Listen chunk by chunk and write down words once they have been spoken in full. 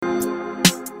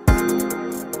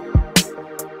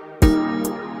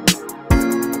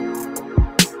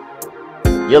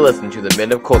You're listening to the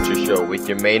Men of Culture Show with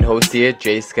your main host here,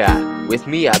 Jay Scott. With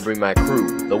me, I bring my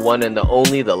crew, the one and the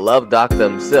only, the love doctor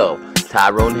himself,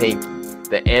 Tyrone Hankey,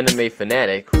 the anime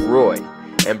fanatic, Roy,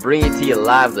 and bring it to you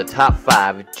live the top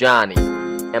 5, Johnny,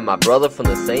 and my brother from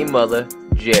the same mother,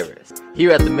 Jairus.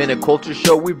 Here at the Men of Culture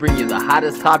Show, we bring you the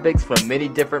hottest topics from many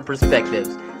different perspectives,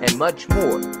 and much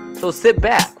more. So sit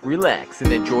back, relax,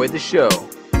 and enjoy the show.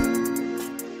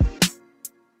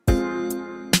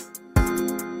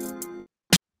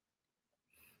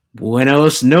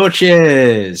 Buenos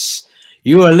noches.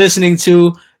 You are listening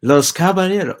to Los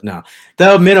Caballeros. No,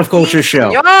 the Men of Culture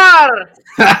Show.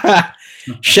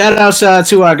 Shout outs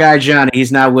to our guy Johnny.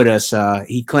 He's not with us.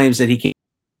 He claims that he can't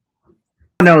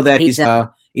know that he's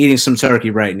eating some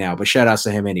turkey right now, but shout outs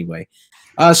to him anyway.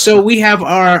 So we have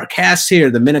our cast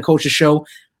here, the Men of Culture Show.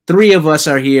 3 of us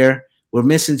are here. We're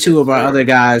missing 2 of our other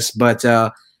guys, but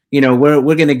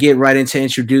we're gonna get right into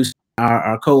introduce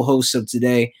our co-hosts of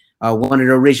today. One of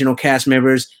the original cast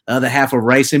members, the other half of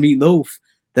Rice and Meatloaf,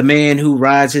 the man who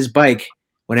rides his bike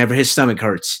whenever his stomach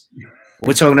hurts.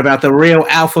 We're talking about the real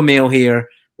alpha male here.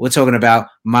 We're talking about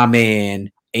my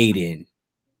man, Aiden.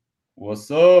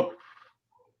 What's up?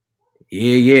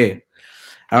 Yeah.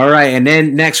 All right, and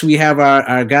then next we have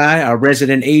our guy, our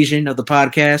resident Asian of the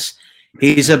podcast.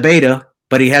 He's a beta,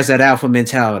 but he has that alpha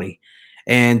mentality,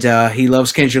 and he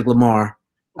loves Kendrick Lamar.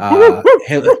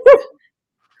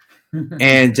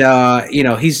 And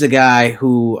he's the guy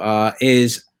who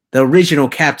is the original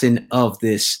captain of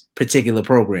this particular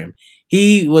program.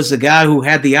 He was the guy who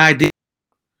had the idea,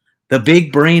 the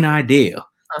big brain idea,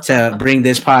 to bring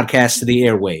this podcast to the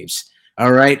airwaves.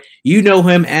 All right, you know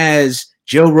him as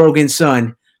Joe Rogan's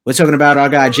son. We're talking about our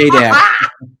guy J Dab.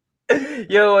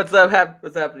 Yo, what's up?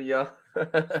 What's happening, y'all?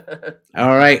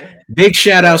 All right, big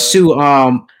shout outs to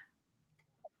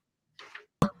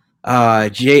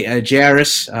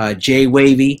Jairus, Jay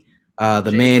Wavy, the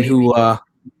Jay man Wavy. Who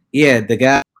the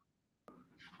guy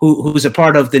who's a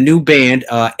part of the new band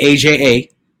AJA.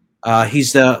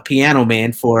 He's the piano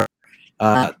man for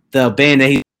the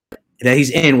band that he's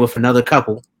in with another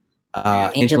couple,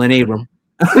 Angel and Abram.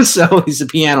 So he's a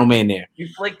piano man there. You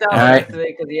flaked out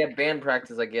today because he had band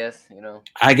practice, I guess.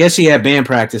 I guess he had band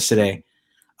practice today.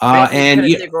 And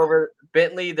take over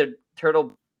Bentley, the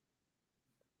turtle,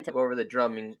 took over the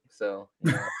drumming. So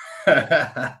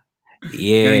yeah,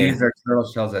 use their turtle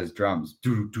shells as drums.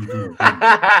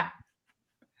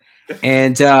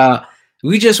 And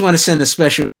we just want to send a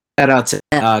special shout out to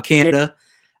Canada.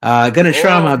 Gonna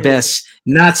try my best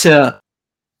not to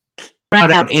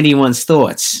crowd out anyone's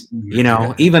thoughts,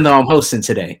 even though I'm hosting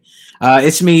today.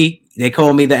 It's me. They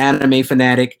call me the anime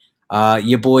fanatic.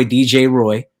 Your boy DJ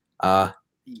Roy. I'm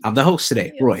the host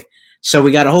today, Roy. So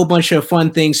we got a whole bunch of fun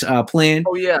things planned.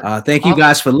 Oh yeah. Thank you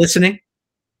guys for listening.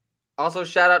 Also,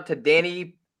 shout out to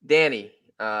Danny,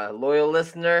 loyal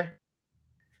listener.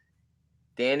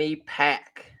 Danny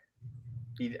Pack.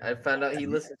 I found out he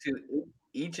listened to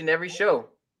each and every show.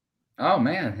 Oh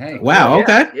man! Hey. Wow.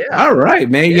 Okay. Yeah. All right,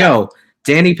 man. Yeah. Yo,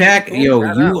 Danny Pack. Yo,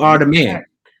 you are the man.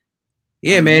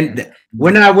 Yeah, man.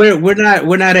 We're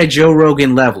not at Joe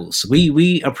Rogan levels.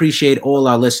 We appreciate all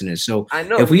our listeners. So I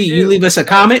know if you leave us a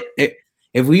comment,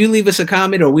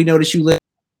 or we notice you live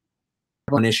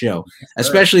on this show,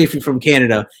 especially if you're from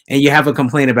Canada and you have a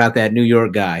complaint about that New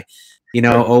York guy,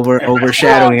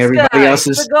 overshadowing everybody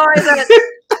else's. The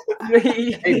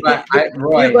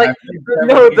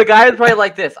guy is probably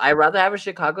like this. I'd rather have a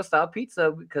Chicago style pizza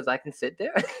because I can sit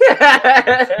there.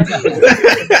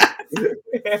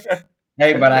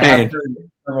 Hey, but I have heard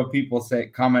several people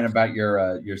comment about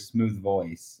your smooth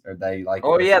voice, or they like.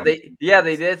 Oh yeah, they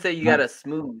did say you got a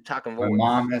smooth talking voice. My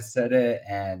mom has said it,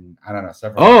 and I don't know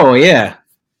several. Oh yeah,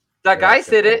 that guy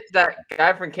said it. That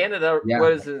guy from Canada,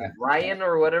 what is it, Ryan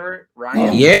or whatever?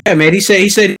 Ryan. Yeah, man. He said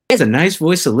he has a nice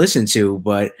voice to listen to,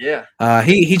 but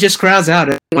he just crowds out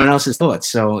everyone else's thoughts.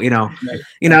 So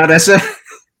that's a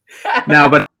no.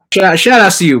 But shout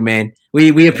outs to you, man.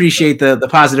 We appreciate the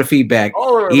positive feedback,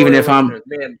 even if I'm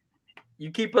man. You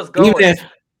keep us going.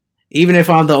 Even if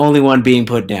I'm the only one being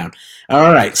put down.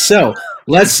 All right, so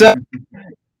let's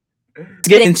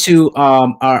get into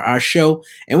our show,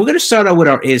 and we're gonna start out with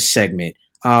our Is segment.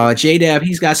 J-Dab,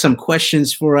 he's got some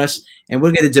questions for us, and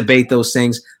we're gonna debate those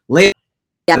things later.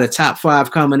 Got a top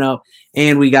 5 coming up,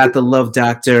 and we got the Love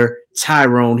Doctor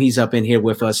Tyrone. He's up in here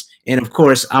with us, and of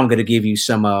course, I'm gonna give you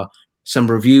some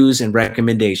reviews and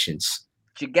recommendations.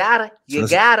 You gotta.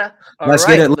 Let's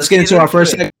get into our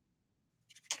first segment.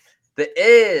 The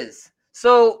Is.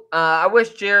 So I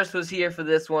wish Jairus was here for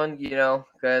this one,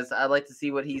 because I'd like to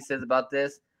see what he says about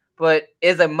this. But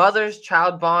is a mother's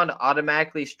child bond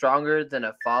automatically stronger than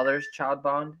a father's child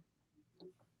bond?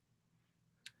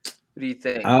 What do you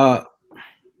think? I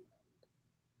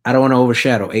don't want to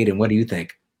overshadow Aiden. What do you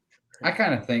think? I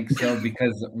kind of think so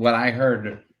because what I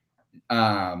heard,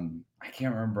 I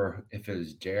can't remember if it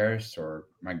was Jairus or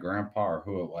my grandpa or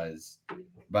who it was,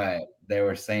 but they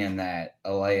were saying that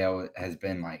Alea has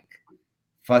been like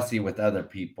fussy with other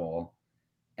people,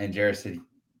 and Jairus said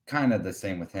kind of the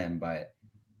same with him, but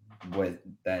with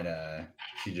that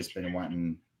she's just been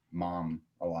wanting mom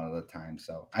a lot of the time.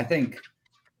 So I think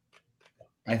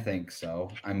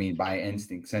so. I mean, by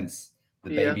instinct, since the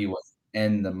baby was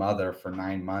in the mother for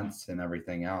 9 months and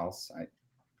everything else,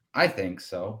 I think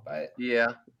so. But yeah,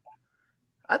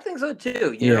 I think so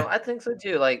too. You know, I think so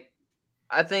too. Like,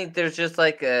 I think there's just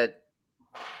like a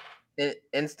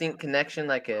instinct connection,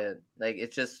 like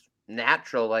it's just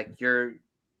natural. Like you're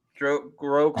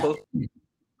grow close,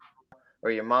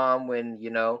 or your mom when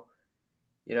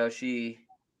she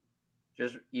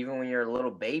just even when you're a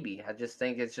little baby. I just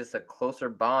think it's just a closer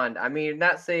bond. I mean,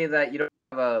 not saying that you don't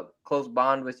have a close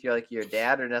bond with your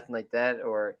dad or nothing like that,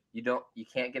 or you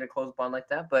can't get a close bond like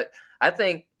that. But I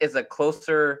think it's a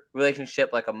closer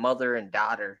relationship, like a mother and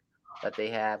daughter that they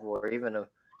have, or even a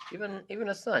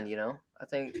son. I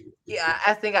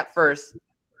think at first,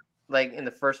 like in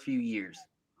the first few years.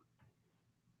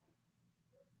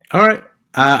 All right,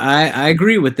 I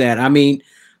agree with that. I mean,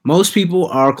 most people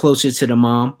are closer to the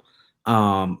mom.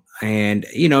 And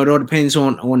it all depends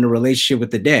on the relationship with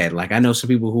the dad. Like I know some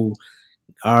people who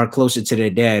are closer to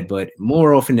their dad, but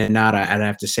more often than not, I'd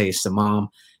have to say it's the mom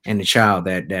and the child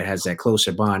that has that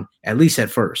closer bond, at least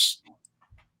at first.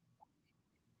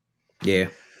 Yeah.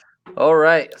 All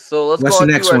right, so let's What's go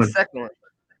the on next to our one? second one.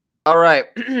 All right,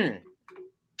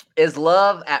 is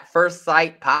love at first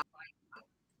sight possible?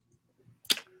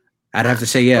 I'd have to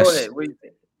say yes. Go ahead. What do you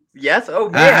think? Yes. Oh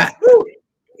man.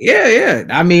 Yeah.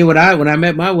 I mean, when I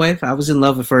met my wife, I was in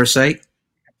love at first sight.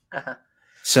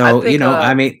 So think,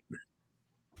 I mean,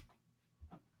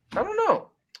 I don't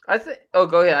know. I think. Oh,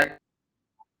 go ahead.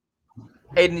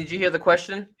 Aiden, did you hear the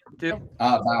question, dude?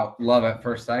 About love at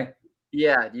first sight.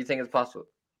 Yeah. Do you think it's possible?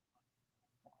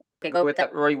 Okay, go with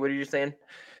that, Roy. What are you saying?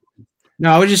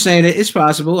 No, I was just saying that it's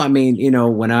possible. I mean,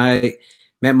 when I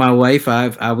met my wife,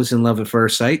 I was in love at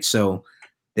first sight. So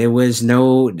there was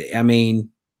no. I mean,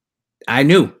 I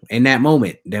knew in that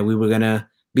moment that we were gonna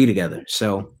be together.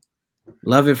 So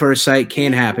love at first sight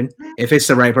can happen if it's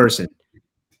the right person.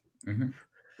 Mm-hmm.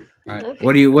 Right.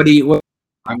 What do you?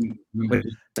 I'm gonna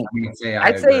say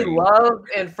I'd say agree. love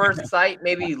in first sight,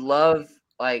 maybe love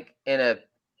like in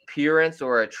appearance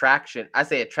or attraction. I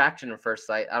say attraction in first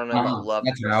sight. I don't know about love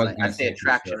at first sight. I say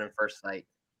attraction in first sight.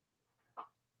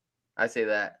 I say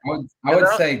that. I would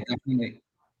say definitely.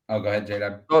 Oh, go ahead,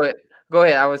 J-Dub. Go ahead.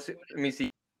 Let me see.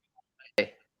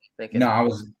 No,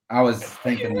 I was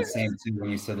thinking the same too when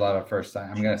you said love at first sight.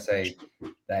 I'm gonna say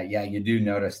that you do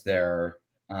notice their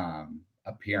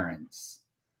appearance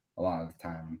a lot of the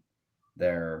time.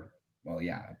 Their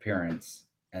appearance,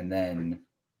 and then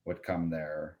would come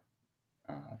their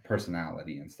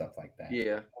personality and stuff like that.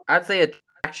 Yeah, I'd say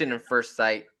attraction in first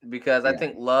sight because I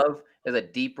think love is a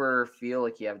deeper feel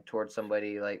like you have towards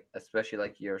somebody, like especially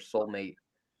like your soulmate.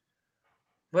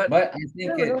 But I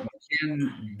think it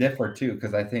can differ too,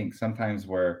 because I think sometimes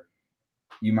where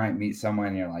you might meet someone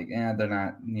and you're like, they're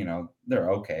not, they're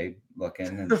okay looking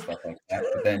and stuff like that.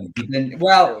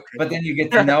 But then you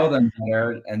get to know them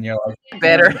better and you're like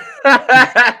better.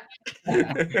 But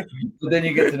then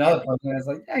you get to know the person and it's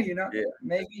like,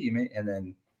 maybe, and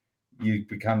then you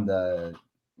become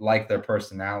like their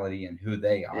personality and who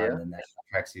they are, and then that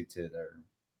attracts you to their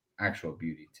actual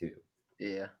beauty too.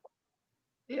 Yeah.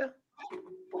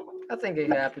 I think it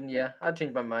could happen. Yeah, I'll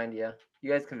change my mind. Yeah,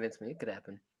 you guys convinced me it could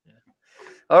happen. Yeah.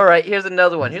 All right, here's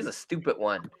another one. Here's a stupid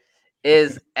one.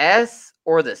 Is S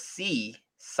or the C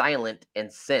silent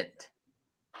and scent?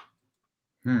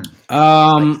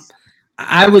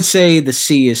 I would say the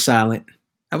C is silent.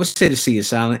 I would say the C is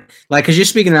silent. Like, because you're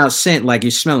speaking out scent, like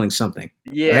you're smelling something.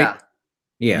 Yeah. Right?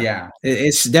 Yeah.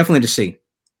 It's definitely the C.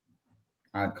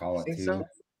 I'd call it too.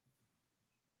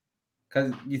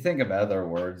 Because you think of other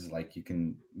words, like you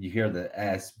hear the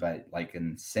S, but like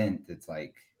in scent, it's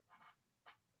like,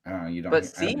 I don't know, you don't. But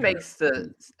C makes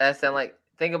the S sound like,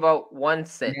 think about one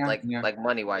scent, like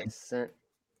money wise scent.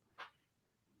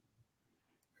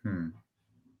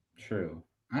 True.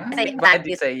 I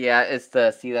do say it's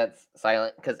the C that's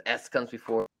silent because S comes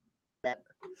before that.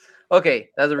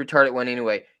 Okay, that's a retarded one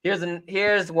anyway.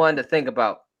 Here's one to think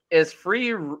about. Is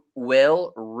free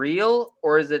will real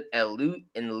or is it an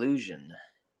illusion?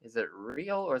 Is it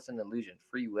real or is it an illusion?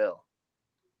 Free will.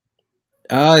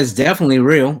 It's definitely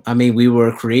real. I mean, we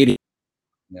were created.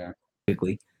 Yeah.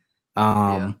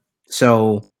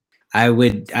 So I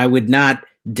would not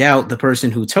doubt the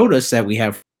person who told us that we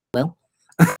have well,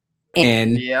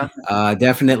 and Yeah.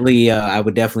 definitely, I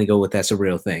would definitely go with that's a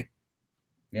real thing.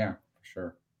 Yeah, for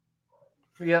sure.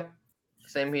 Yep.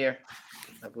 Same here.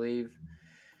 I believe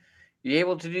you're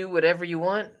able to do whatever you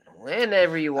want,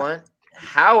 whenever you want,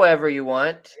 however you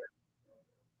want.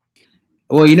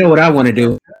 Well, you know what I want to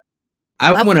do?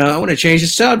 I want to change the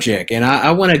subject, and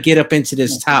I want to get up into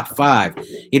this top 5.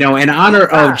 You know, in honor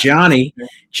of Johnny.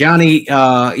 Johnny,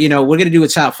 you know, we're gonna do a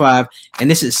top 5, and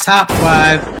this is top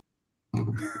 5.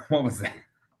 What was that?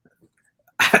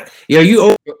 Yo,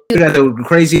 you at the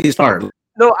craziest part.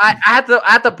 No, I have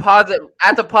to pause it. I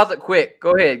have to pause it quick.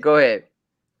 Go ahead.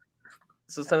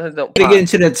 So sometimes don't To pause. get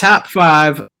into the top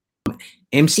 5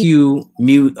 MCU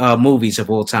movies of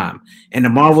all time in the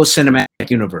Marvel Cinematic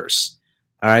Universe.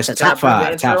 All right, so top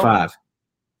 5.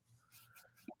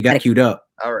 You got it queued up.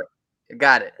 All right,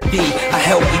 got it. I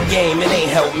help the game, it ain't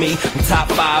help me. I'm top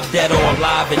 5 dead or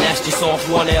alive, and that's just off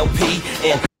 1 LP.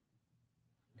 And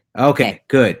okay,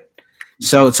 good.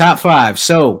 So top 5.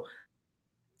 So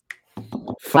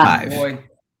 5. Boy.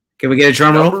 Can we get a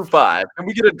drum roll? Number 5. Can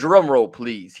we get a drum roll,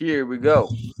 please? Here we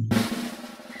go.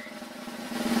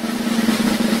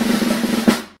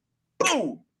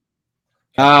 Boom.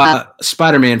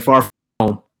 Spider-Man Far From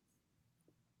Home.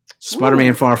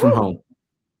 Spider-Man Far From Home.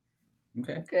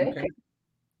 Okay.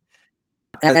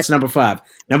 That's number 5.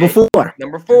 Number 4.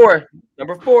 Number 4.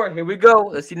 Here we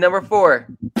go. Let's see number 4.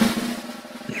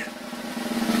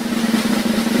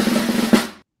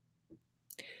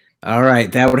 All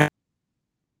right, that would have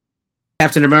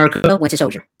Captain America Winter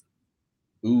Soldier.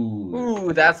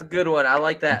 Ooh, that's a good one. I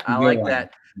like that. I Good like one.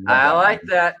 that.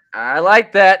 I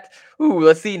like that. Ooh,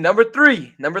 let's see number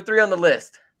 3. Number 3 on the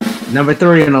list. Number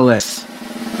 3 on the list.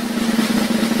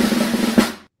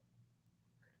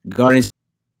 Guardians.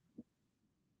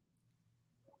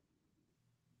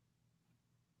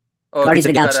 Oh, Guardians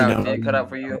did of the it cut Galaxy, out? no. Did it cut out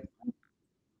for you?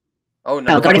 Oh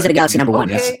no, Guardians of the Galaxy number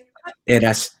 1. Okay. Yeah,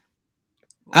 that's.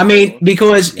 I mean,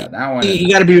 because yeah, that one. you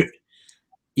got to be.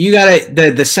 You got to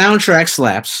the soundtrack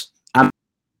slaps.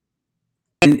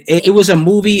 And it was a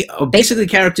movie of basically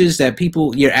characters that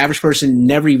people, your average person,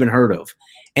 never even heard of,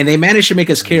 and they managed to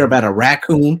make us care about a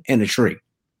raccoon and a tree.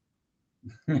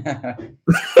 Yeah,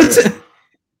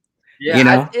 You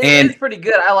know, it's pretty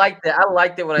good. I liked it. I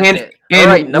liked it when I And- did it. and All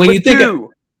right, number when you think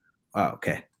 2. Oh,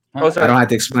 okay. Oh, I sorry. don't have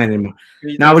to explain it anymore.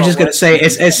 You No, I talking was just about gonna say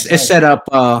it's set up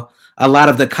a lot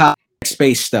of the comic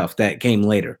space stuff that came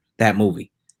later. That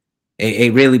movie,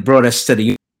 it really brought us to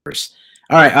the universe.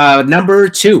 All right, number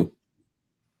 2.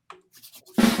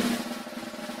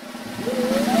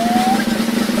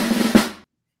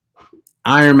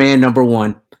 Iron Man number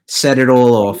 1 set it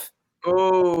all off.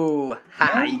 Oh,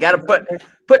 you gotta put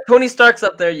Tony Stark's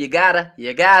up there. You gotta.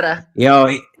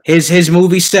 Yo, his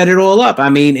movie set it all up. I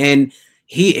mean, and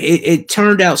it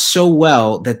turned out so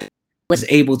well that was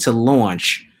able to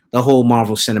launch the whole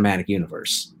Marvel Cinematic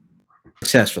Universe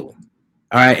successfully.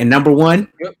 All right, and number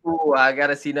 1. Ooh, I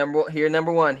gotta see number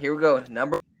 1. Here we go.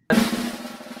 Number.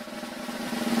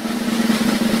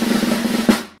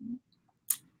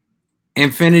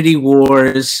 Infinity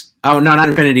Wars. Oh no, not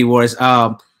Infinity Wars.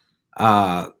 No.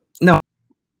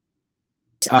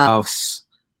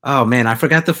 Oh man, I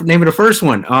forgot the name of the first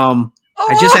one. I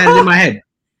just had it in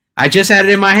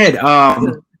my head.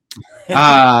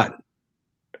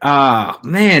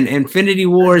 Man, Infinity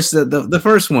Wars, the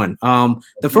first one.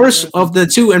 The first of the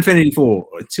two Infinity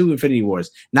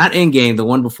Wars, not Endgame, the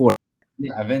one before.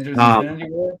 Avengers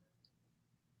Infinity War?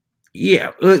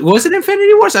 Yeah, was it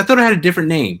Infinity Wars? I thought it had a different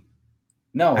name.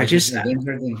 No, I just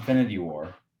Avengers Infinity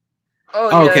War.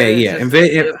 Oh, okay, yeah.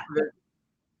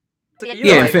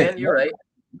 You're right.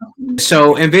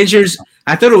 So Avengers,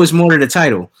 I thought it was more to the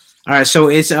title. All right, so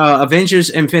it's Avengers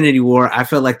Infinity War. I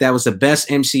felt like that was the best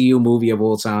MCU movie of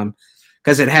all time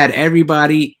because it had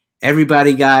everybody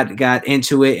got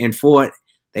into it and fought.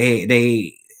 It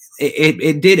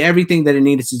did everything that it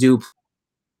needed to do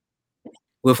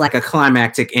with like a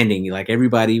climactic ending. Like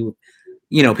everybody,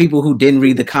 you know, people who didn't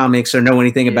read the comics or know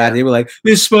anything about it, they were like,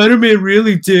 "This Spider-Man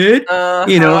really did,"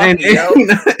 you know, and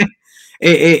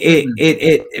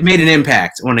it made an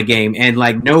impact on the game. And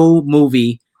like no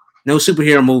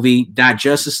superhero movie, not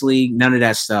Justice League, none of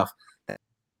that stuff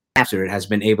after it has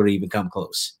been able to even come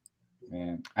close.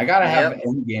 Man, I gotta have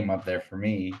Endgame up there for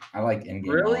me. I like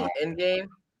Endgame. Really, Endgame.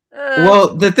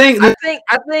 Well, I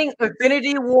think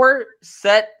Infinity War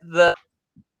set the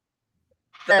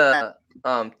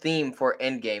theme for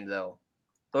Endgame though.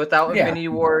 So without Infinity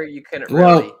War, you couldn't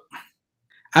really.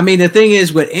 I mean, the thing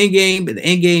is with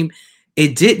Endgame,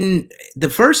 it didn't. The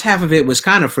first half of it was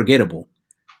kind of forgettable.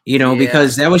 you know,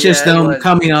 because that was just it them was.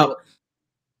 coming up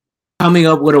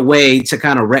with a way to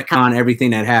kind of retcon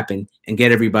everything that happened and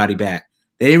get everybody back.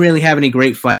 They didn't really have any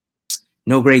great fights,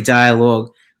 no great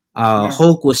dialogue.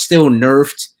 Hulk was still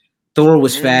nerfed. Thor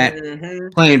was fat,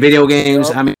 playing video games.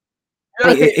 Yup. I mean,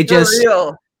 Right, it for just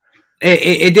real.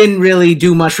 it didn't really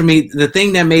do much for me. The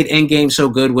thing that made Endgame so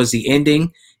good was the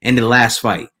ending and the last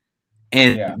fight.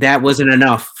 And that wasn't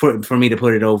enough for me to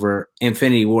put it over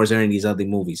Infinity Wars or any of these other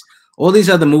movies. All these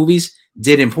other movies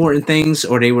did important things,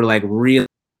 or they were like really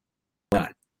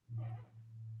done.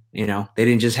 You know, they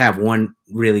didn't just have one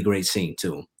really great scene to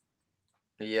them.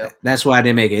 Yeah, that's why I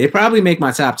didn't make it. It probably make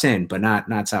my top 10, but not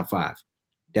top 5.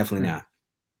 Definitely not.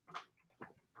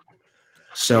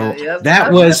 So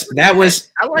that was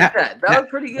I like that. That was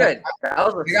pretty good. That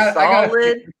was a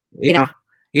solid.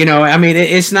 You know, I mean,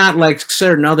 it's not like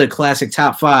certain other classic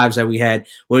top 5s that we had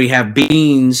where we have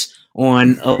Beans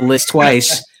on a list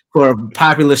twice for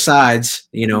popular sides,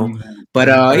 you know. But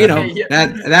you know,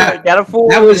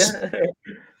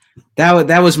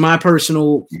 that was my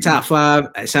personal top 5.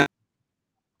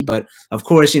 But of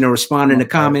course, you know, respond in the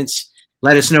comments.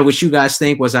 Let us know what you guys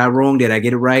think. Was I wrong? Did I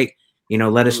get it right? You know,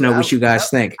 let us know what you guys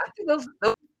think. I think those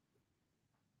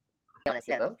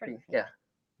pretty, yeah.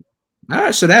 All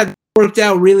right, so that worked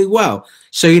out really well.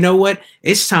 So you know what?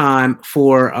 It's time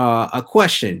for a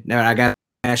question that I got to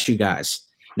ask you guys.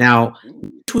 Now,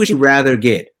 which would you rather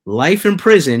get? Life in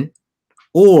prison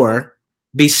or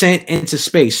be sent into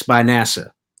space by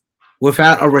NASA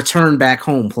without a return back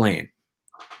home plan?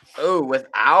 Oh,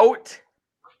 without?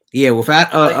 Yeah,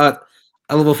 without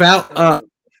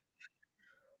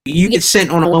you get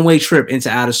sent on a one-way trip into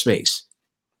outer space.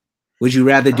 Would you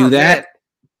rather do that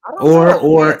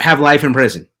or have life in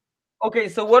prison? Okay,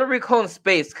 so what are we calling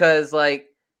space? Because like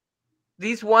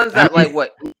these ones that like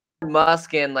what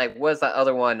Musk and like what's that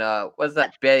other one? What's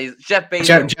that? Jeff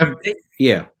Bezos.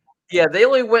 Yeah, they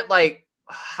only went like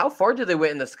how far did they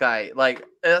went in the sky? Like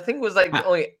I think it was like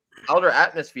only outer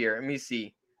atmosphere. Let me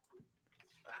see.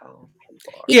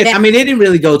 Yeah, I mean they didn't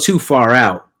really go too far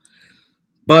out.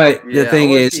 But the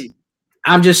thing is,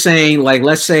 I'm just saying, like,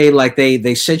 let's say like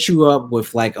they set you up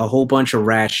with like a whole bunch of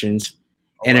rations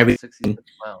and everything.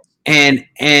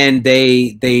 And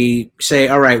they say,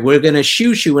 all right, we're gonna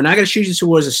shoot you. We're not gonna shoot you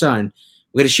towards the sun.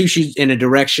 We're gonna shoot you in a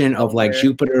direction of like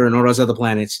Jupiter and all those other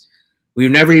planets.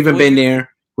 We've never even been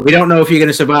there. We don't know if you're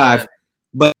gonna survive,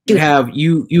 but you have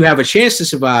a chance to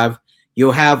survive.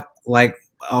 You'll have like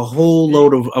a whole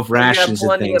load of rations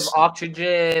and things. Plenty of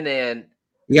oxygen and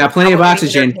you got plenty of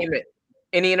oxygen.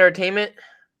 Any entertainment?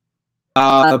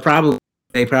 Probably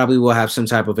they probably will have some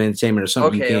type of entertainment or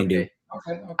something you can do.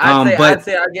 I'd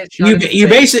say I get shot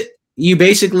you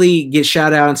basically get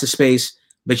shot out into space,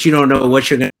 but you don't know what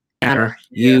you're gonna encounter.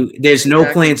 There's no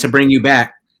plan to bring you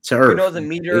back to Earth. You know, the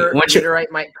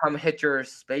meteorite might come hit your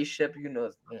spaceship. You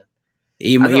know,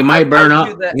 you might burn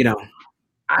up. You know,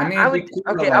 I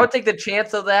would take the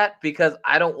chance of that because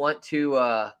I don't want to.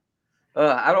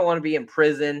 I don't want to be in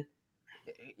prison.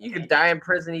 You could die in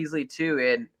prison easily too,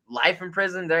 and life in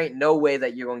prison, there ain't no way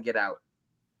that you're gonna get out.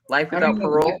 Life without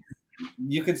parole.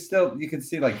 You could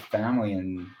see like family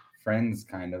and friends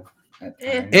kind of.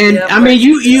 And I mean,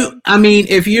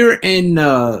 if you're in,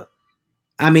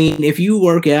 if you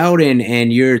work out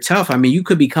and you're tough, I mean, you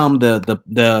could become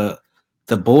the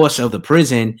boss of the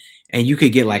prison, and you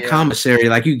could get like commissary,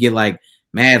 like you get like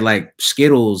mad like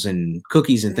Skittles and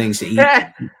cookies and things to eat,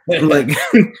 like.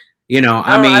 You know,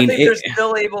 I think there's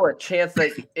still a chance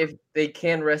that if they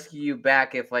can rescue you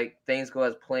back, if like things go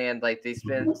as planned, like they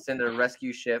send a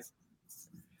rescue ship.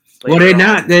 Well, they're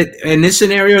not that in this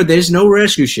scenario. There's no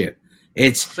rescue ship.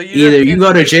 It's either you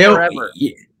go to jail,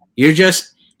 you're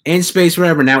just in space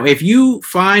forever. Now, if you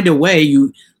find a way,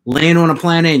 you land on a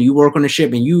planet and you work on a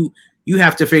ship, and you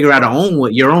have to figure out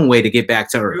your own way to get back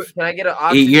to Earth. Can I get an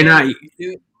oxygen? You're not.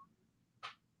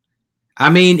 I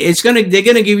mean, they're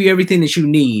gonna give you everything that you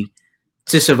need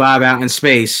to survive out in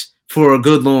space for a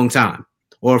good long time,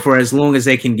 or for as long as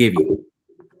they can give you.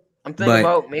 I'm thinking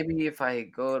about maybe if I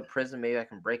go to prison, maybe I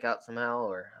can break out somehow,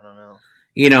 or I don't know.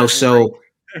 You know, so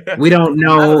we don't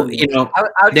know. You know,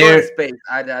 I'll go in space.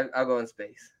 I'll go in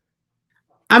space.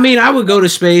 I mean, I would go to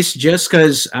space just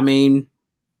because. I mean,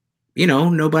 you know,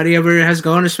 nobody ever has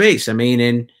gone to space. I mean,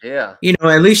 and you know,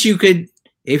 at least you could,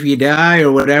 if you die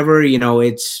or whatever, you know,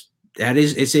 it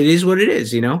is what it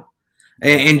is. You know.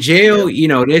 And jail, you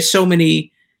know, there's so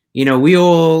many, you know, we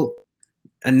all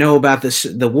know about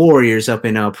the warriors up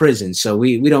in prison, so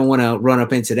we don't want to run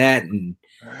up into that and,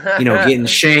 you know, getting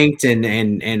shanked and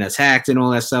attacked and all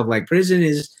that stuff. Like prison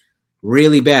is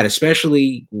really bad,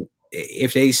 especially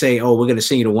if they say, oh, we're going to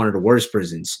send you to one of the worst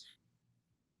prisons.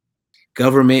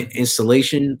 government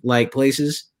installation like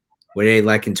places where they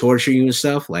like can torture you and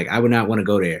stuff. Like I would not want to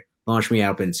go there. Launch me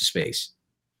out into space.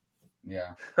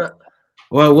 Yeah.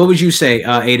 Well, what would you say,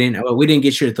 Aiden? We didn't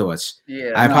get your thoughts.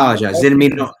 Yeah. I apologize.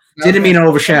 No, Didn't mean to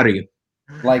overshadow you.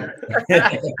 Like,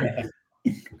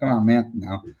 come on, man.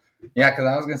 No. Yeah, because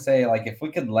I was gonna say, like, if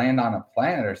we could land on a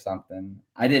planet or something,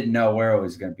 I didn't know where it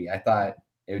was gonna be. I thought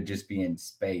it would just be in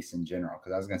space in general.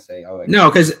 Because I was gonna say, oh, no,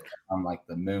 because on like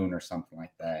the moon or something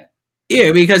like that.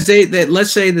 Yeah, because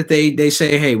let's say that they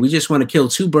say, hey, we just want to kill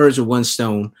two birds with one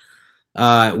stone.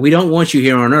 We don't want you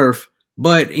here on Earth,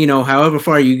 but however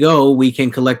far you go, we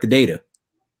can collect the data.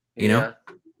 You know,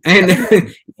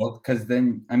 and well, because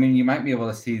then you might be able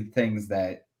to see things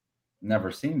that never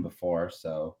seen before.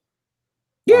 So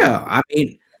yeah, I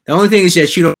mean, the only thing is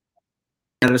that you don't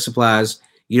have the supplies.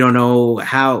 You don't know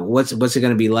what's it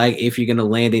going to be like if you're going to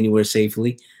land anywhere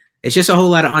safely. It's just a whole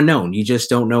lot of unknown. You just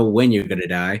don't know when you're going to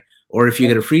die, or if you're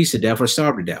going to freeze to death or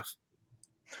starve to death.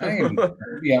 I think I'd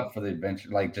be up for the adventure,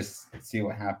 like just see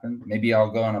what happens. Maybe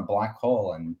I'll go in a black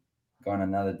hole and go in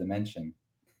another dimension.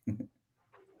 Who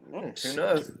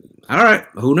knows? All right,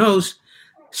 who knows?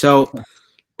 So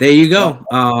there you go.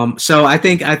 So I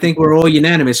think we're all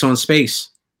unanimous on space.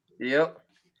 Yep.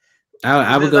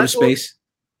 I would go to space.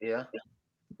 Yeah.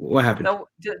 What happened? Now,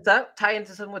 does that tie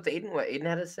into something with Aiden? What Aiden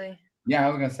had to say? Yeah, I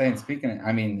was gonna say. And speaking,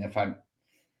 if I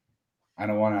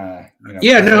don't want to.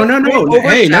 Yeah, no.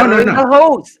 Hey, no. The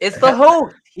host. It's the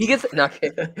host. He gets no.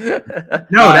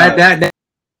 No, that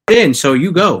in. So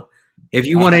you go. If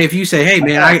you want to, if you say, hey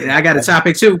man, I got a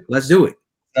topic too. Let's do it.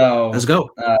 So let's go.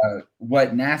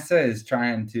 What NASA is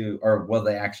trying to, or well,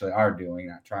 they actually are doing,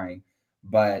 not trying,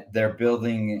 but they're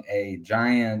building a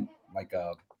giant, like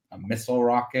a missile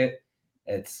rocket.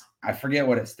 I forget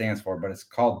what it stands for, but it's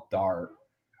called DART.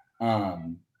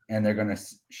 And they're going to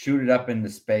shoot it up into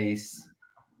space.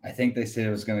 I think they said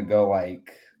it was going to go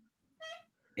like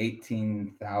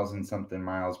 18,000 something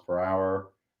miles per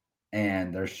hour.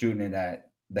 And they're shooting it at,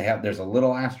 there's a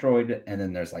little asteroid and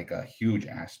then there's like a huge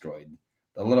asteroid.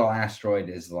 The little asteroid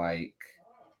is like,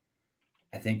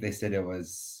 I think they said it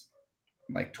was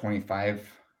like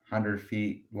 2,500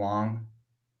 feet long.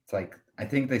 It's like, I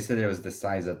think they said it was the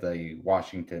size of the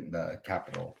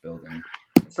Capitol building.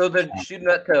 So they're shooting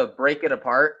that to break it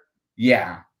apart?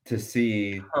 Yeah, to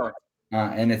see. Huh.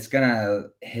 And it's going to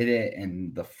hit it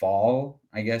in the fall,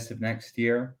 I guess, of next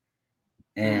year.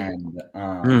 And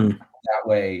that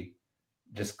way,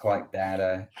 just collect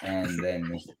data and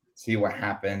then see what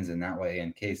happens. And that way,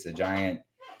 in case a giant,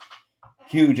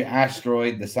 huge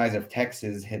asteroid the size of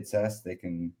Texas hits us, they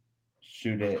can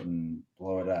shoot it and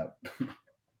blow it up.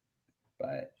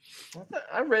 But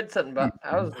I read something about.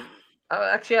 I was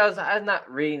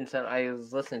not reading something. I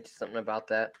was listening to something about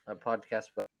that, a podcast.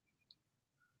 But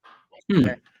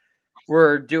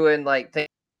we're doing like things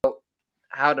about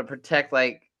how to protect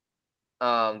like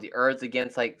the Earth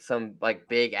against like some like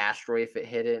big asteroid if it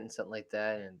hit it and something like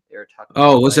that. And they were talking.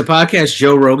 Oh, was the podcast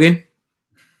Joe Rogan?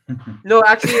 No,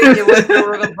 actually, it was Joe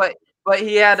Rogan, but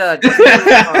he had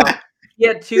he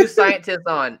had two scientists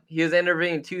on. He was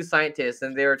interviewing two scientists,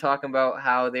 and they were talking about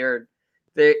how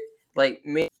they like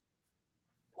giving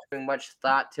much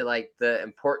thought to like the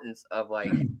importance of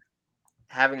like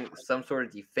having some sort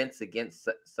of defense against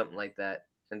something like that,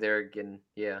 and they're getting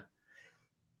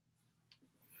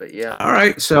But yeah. All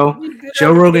right, so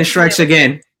Joe Rogan strikes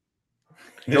again.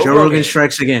 Joe Rogan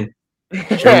strikes again.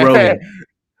 Joe Rogan.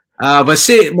 But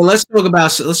let's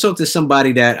talk to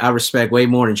somebody that I respect way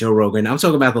more than Joe Rogan. I'm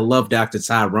talking about the Love Dr.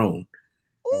 Tyrone.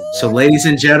 So, ladies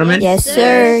and gentlemen, yes,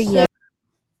 sir. Yeah.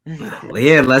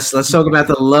 Yeah, let's talk about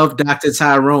the Love Dr.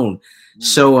 Tyrone.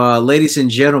 So, ladies and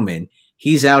gentlemen,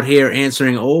 he's out here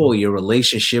answering all your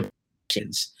relationship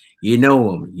questions. You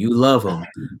know him, you love him.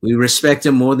 We respect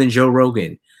him more than Joe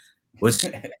Rogan. What's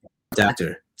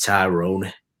Dr.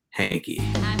 Tyrone Hankey?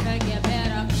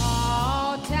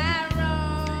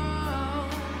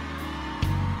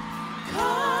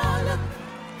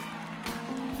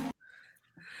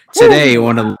 Today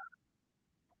on the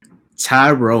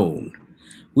Tyrone,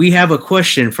 we have a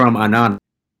question from Anon. The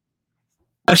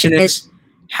question is,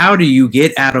 how do you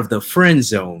get out of the friend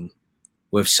zone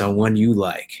with someone you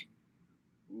like?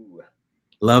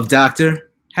 Love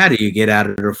Doctor, how do you get out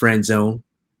of the friend zone?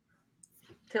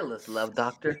 Tell us, Love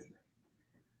Doctor.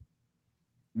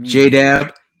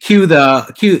 J-Dab, cue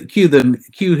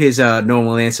his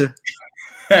normal answer.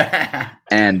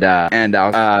 and I'll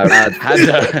had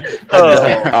to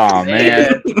oh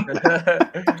man.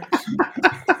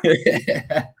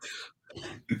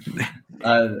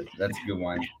 That's a good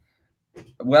one.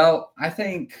 Well, I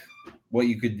think what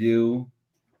you could do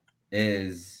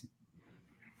is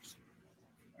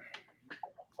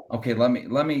Okay, let me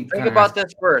Think kinda about ask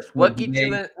this first. what What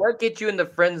get you in the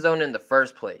friend zone in the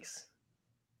first place?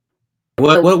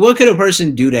 What could a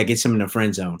person do that gets him in the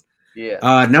friend zone?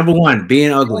 Yeah. Number one,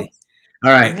 being ugly.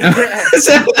 All right.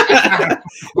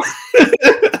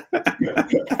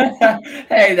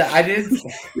 Hey, I didn't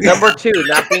Number two,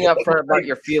 not being upfront about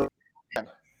your feelings.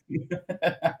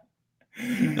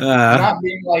 not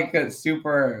being like a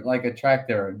super like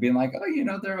attractive, being like,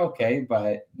 oh, they're okay,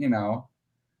 but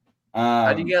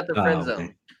How do you get out the friend Oh, zone?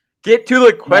 man. Get to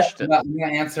the question. I'm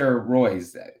gonna answer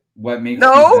Roy's. What makes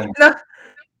No, you no,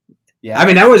 Yeah. I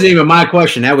mean, that wasn't even my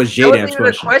question. That was that wasn't J-Dab's even a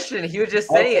question. question. He was just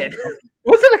saying. Okay.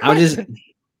 Wasn't a I was just question.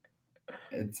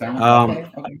 It sounds okay.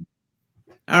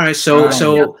 all right. So How do you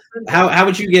get out the friend zone? how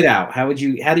would you get out? How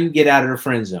do you get out of the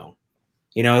friend zone?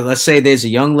 Let's say there's a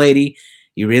young lady,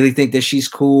 you really think that she's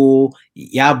cool.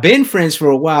 Y'all been friends for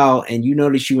a while, and you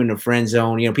notice you in the friend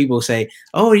zone. People say,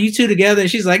 "Oh, are you two together?" And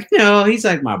she's like, "No, he's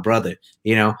like my brother."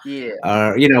 Yeah.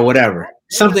 Or whatever.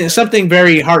 Something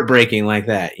very heartbreaking like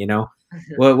that.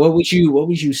 What would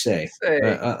you say?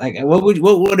 Like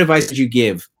what advice would you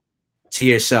give to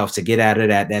yourself to get out of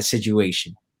that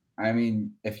situation? I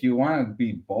mean, if you want to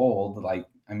be bold,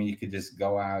 you could just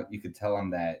go out. You could tell them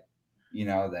that,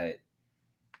 that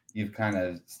you've kind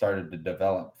of started to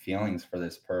develop feelings for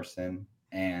this person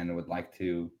and would like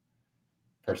to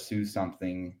pursue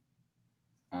something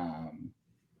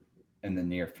in the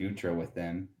near future with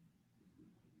them.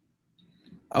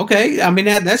 Okay, I mean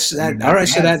that's all right.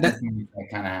 So that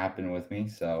kind of happened with me.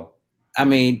 So I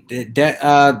mean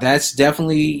that's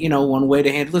definitely one way to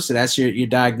handle it. So that's your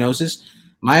diagnosis.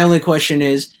 My only question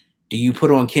is, do you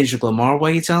put on Kendrick Lamar while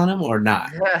you're telling him or not?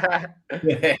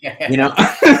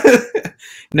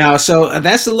 No. So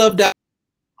that's the love.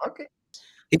 Okay.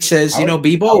 It says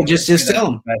be bold. Just tell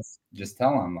him. Just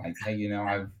tell him like, hey,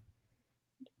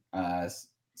 I've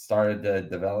started to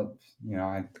develop.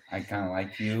 I kind of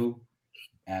like you.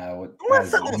 As more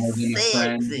than a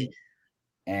friend,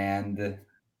 and there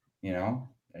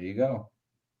you go.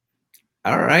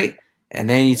 All right, and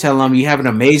then you tell them you have an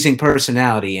amazing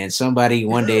personality, and somebody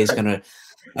one day is gonna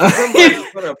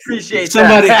somebody's gonna appreciate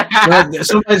somebody's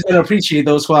gonna appreciate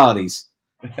those qualities,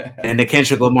 and the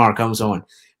Kendrick Lamar comes on.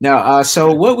 Now,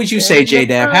 so what would you say,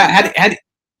 J-Dab?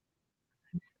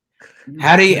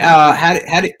 How do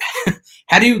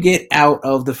you get out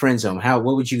of the friend zone?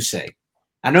 What would you say?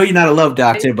 I know you're not a love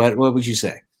doctor, but what would you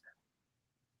say?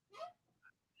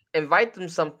 Invite them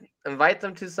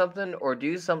to something or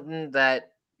do something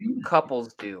that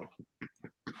couples do.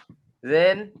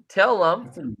 Then tell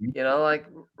them, like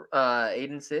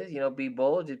Aiden says, be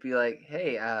bold. Just be like,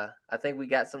 hey, I think we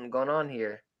got something going on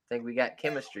here. I think we got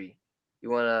chemistry.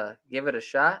 You want to give it a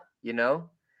shot,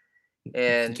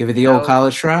 and give it the old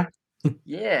college try.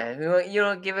 Yeah,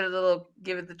 give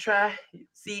it the try.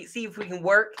 See if we can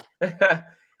work.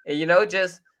 And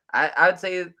just I would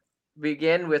say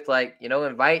begin with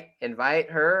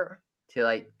invite her to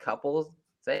like couples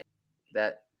thing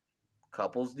that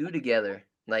couples do together.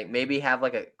 Like maybe have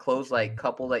like a close like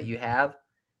couple that you have,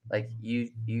 like you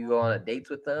go on a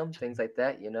dates with them, things like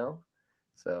that.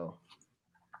 So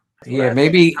yeah,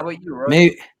 maybe. How about you, Roy?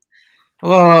 Maybe.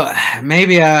 Well,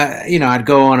 maybe I'd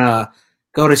go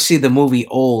to see the movie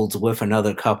Old with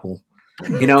another couple. But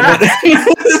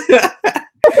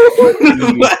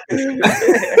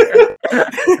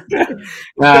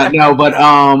no, but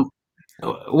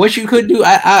what you could do,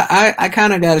 I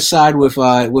kind of got to side with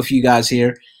you guys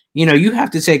here. You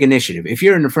have to take initiative. If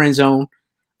you're in the friend zone,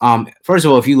 first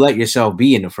of all, if you let yourself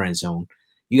be in the friend zone,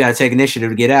 you got to take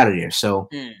initiative to get out of there. So,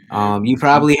 you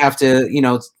probably have to,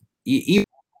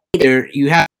 either you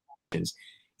have options.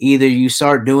 Either you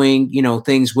start doing,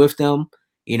 things with them,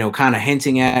 kind of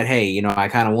hinting at, hey, I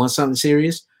kind of want something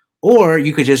serious, or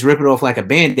you could just rip it off like a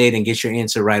band-aid and get your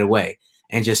answer right away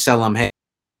and just tell them, hey,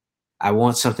 I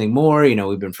want something more.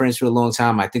 We've been friends for a long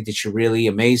time. I think that you're really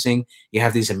amazing. You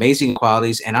have these amazing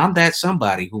qualities, and I'm that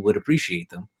somebody who would appreciate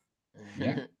them.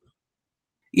 Yeah.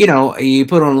 You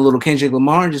put on a little Kendrick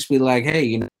Lamar and just be like,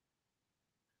 hey,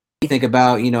 think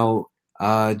about,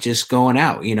 just going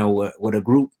out, with a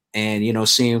group and,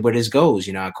 seeing where this goes.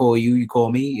 I call you, you call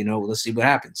me, let's see what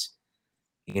happens.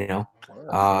 That's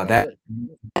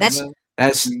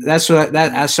what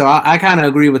that. So I kind of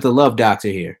agree with the love doctor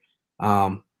here.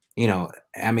 I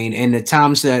mean, in the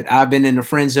times that I've been in the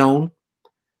friend zone,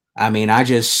 I mean, I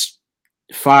just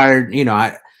fired,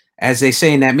 as they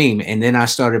say in that meme, and then I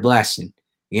started blasting.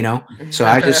 So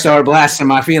I just started blasting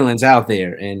my feelings out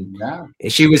there, and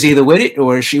she was either with it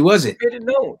or she wasn't.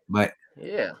 But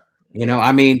yeah,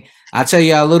 I mean, I'll tell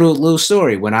you a little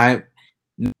story. When after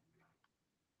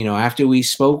we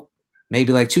spoke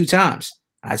maybe like 2 times,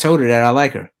 I told her that I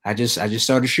like her. I just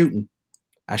started shooting.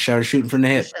 I started shooting from the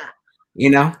hip.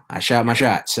 I shot my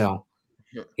shot. So,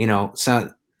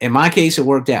 so in my case, it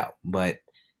worked out. But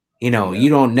you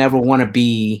don't never want to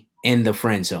be in the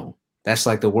friend zone. That's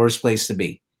like the worst place to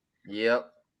be. Yep.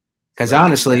 Because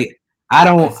honestly, I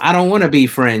don't want to be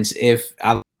friends if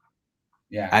I.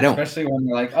 Yeah, I don't. Especially when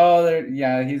you're like, oh,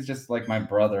 he's just like my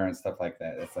brother and stuff like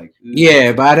that. It's like,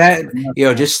 yeah, by that,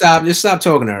 just stop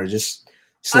talking to her. Just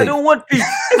sleep. I don't want peace.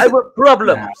 I want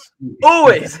problems.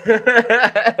 Always.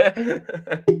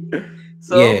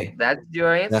 So that's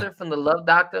your answer from the love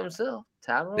doctor himself,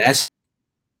 Tyrone.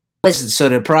 So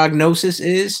the prognosis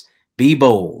is be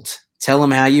bold. Tell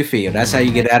them how you feel. That's how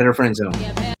you get out of the friend zone.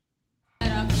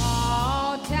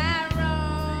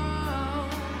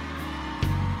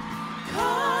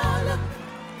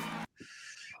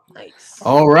 Nice.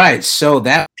 All right. So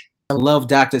that love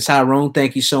Dr. Tyrone.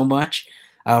 Thank you so much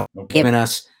for giving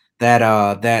us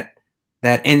that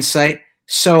insight.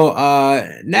 So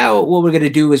now what we're gonna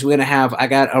do is I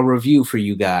got a review for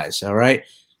you guys. All right.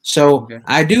 So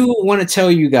I do want to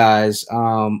tell you guys, a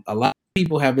lot of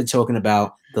people have been talking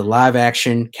about the live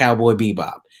action Cowboy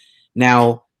Bebop.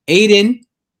 Now, Aiden,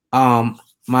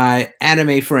 my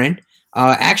anime friend,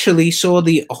 actually saw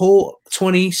the whole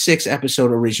 26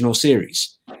 episode original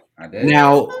series. I did.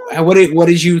 Now, what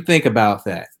did you think about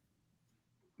that?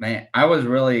 Man, I was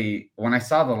when I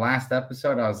saw the last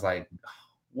episode, I was like,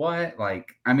 what? Like,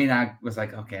 I mean, I was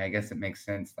like, okay, I guess it makes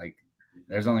sense. Like,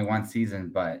 there's only one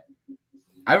season, but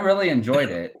I really enjoyed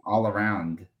it all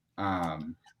around.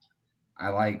 I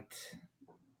liked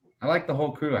the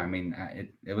whole crew. I mean,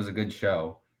 it was a good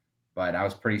show, but I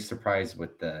was pretty surprised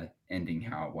with the ending,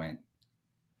 how it went.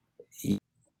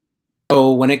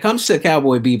 So when it comes to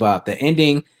Cowboy Bebop, the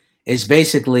ending is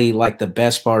basically like the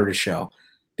best part of the show,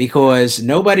 because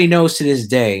nobody knows to this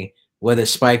day whether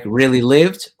Spike really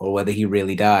lived or whether he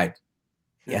really died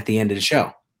at the end of the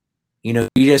show. You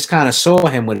just kind of saw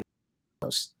him with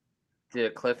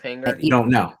the cliffhanger. You don't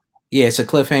know. Yeah, it's a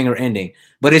cliffhanger ending,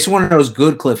 but it's one of those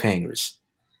good cliffhangers.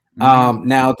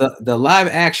 Now the live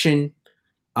action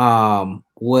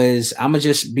was, I'm gonna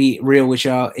just be real with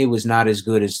y'all, it was not as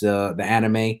good as the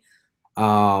anime.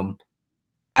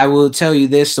 I will tell you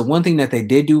this, the one thing that they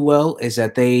did do well is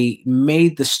that they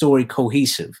made the story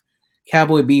cohesive.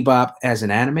 Cowboy Bebop as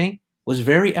an anime was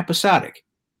very episodic.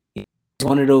 It's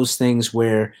one of those things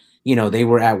where they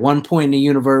were at one point in the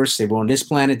universe, they were on this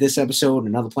planet this episode,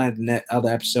 another planet in that other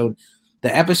episode.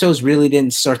 The episodes really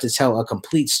didn't start to tell a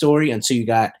complete story until you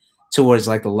got towards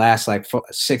like the last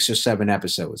 6 or 7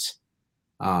 episodes.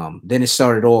 Then it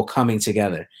started all coming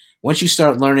together. Once you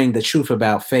start learning the truth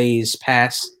about Faye's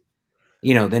past,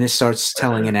 then it starts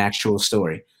telling an actual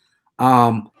story.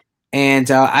 And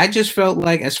I just felt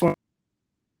like,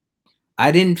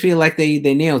 I didn't feel like they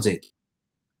nailed it.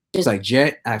 Just like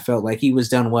Jet, I felt like he was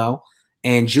done well.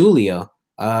 And Julia,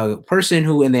 a person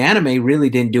who in the anime really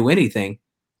didn't do anything,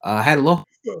 had a lot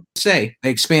to say. They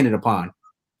expanded upon,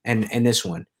 and this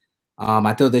one,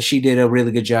 I thought that she did a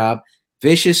really good job.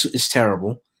 Vicious is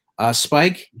terrible.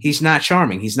 Spike, he's not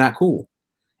charming. He's not cool.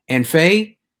 And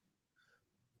Faye,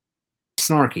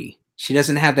 snarky. She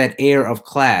doesn't have that air of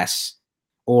class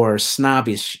or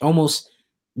snobbish, almost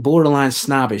borderline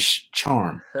snobbish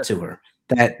charm to her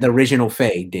that the original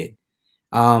Faye did.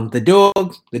 The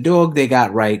dog they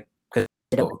got right, because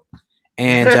dog.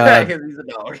 And he's a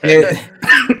dog.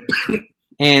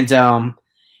 and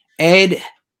Ed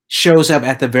shows up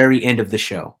at the very end of the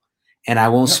show, and I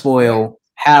won't spoil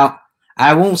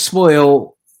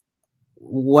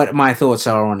what my thoughts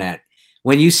are on that.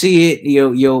 When you see it,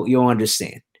 you'll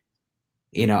understand.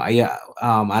 I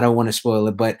don't want to spoil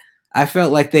it, but I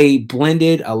felt like they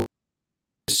blended a lot of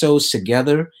episodes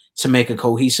together to make a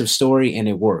cohesive story, and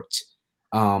it worked.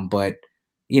 But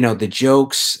the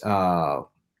jokes, the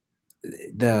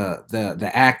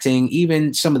acting,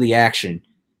 even some of the action,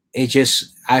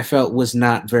 I felt was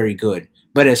not very good.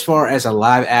 But as far as a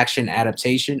live action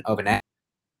adaptation of an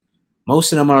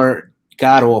most of them are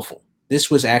god awful. This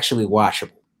was actually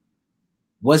watchable.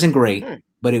 Wasn't great,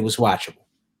 but it was watchable.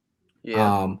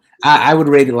 Yeah. I would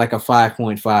rate it like a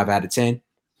 5.5 out of 10.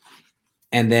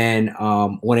 And then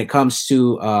when it comes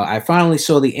to, I finally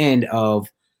saw the end of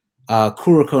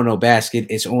Kuroko no Basket.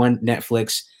 It's on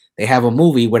Netflix. They have a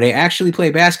movie where they actually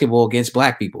play basketball against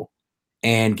black people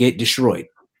and get destroyed.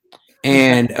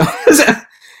 And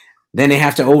then they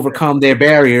have to overcome their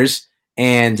barriers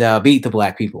and beat the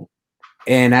black people.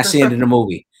 And that's the end of the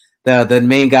movie. The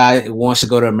main guy wants to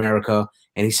go to America,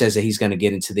 and he says that he's going to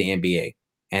get into the NBA.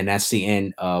 And that's the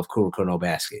end of Kuroko no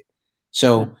Basket.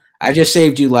 So I just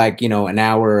saved you an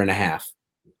hour and a half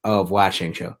of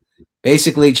watching show.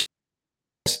 basically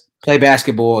play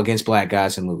basketball against black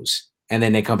guys and lose, and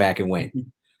then they come back and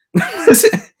win.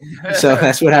 So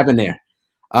that's what happened there.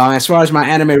 As far as my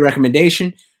anime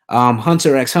recommendation,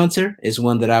 Hunter x Hunter is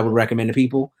one that I would recommend to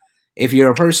people. If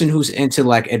you're a person who's into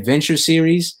like adventure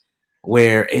series,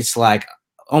 where it's like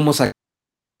almost like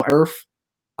Earth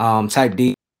type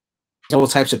deal, all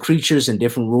types of creatures and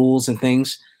different rules and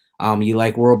things. You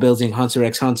like world building. Hunter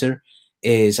x Hunter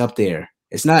is up there.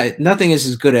 It's not nothing is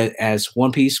as good as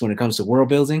One Piece when it comes to world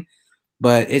building,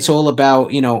 but it's all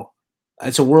about,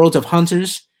 it's a world of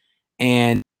hunters,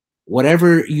 and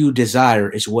whatever you desire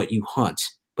is what you hunt,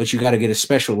 but you got to get a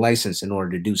special license in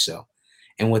order to do so.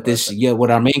 And what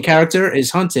what our main character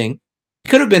is hunting, he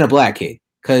could have been a black kid,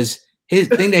 because his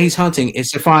thing that he's hunting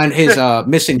is to find his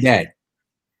missing dad.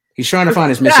 He's trying to find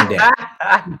his missing dad.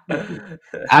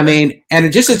 I mean,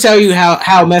 and just to tell you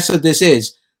how messed up this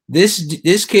is,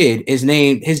 this kid is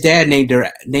named, his dad named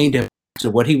him to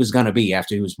what he was gonna be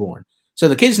after he was born. So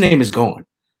the kid's name is gone.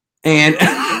 And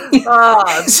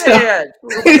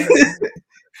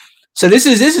so this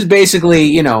is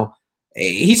basically,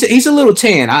 he's a little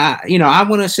tan. I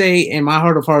want to say in my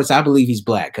heart of hearts, I believe he's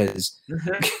black, because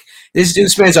this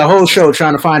dude spends a whole show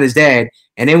trying to find his dad,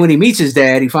 and then when he meets his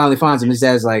dad, he finally finds him. His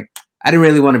dad's like, "I didn't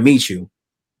really want to meet you,"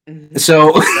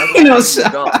 so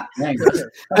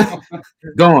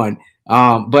gone.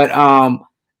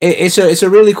 It's a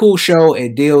really cool show.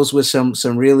 It deals with some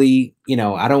really,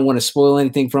 I don't want to spoil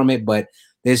anything from it, but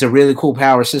there's a really cool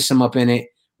power system up in it.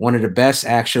 One of the best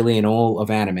actually in all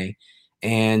of anime,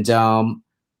 and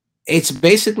it's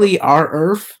basically our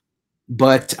Earth,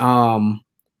 but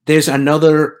there's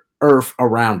another Earth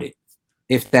around it,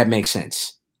 if that makes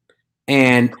sense.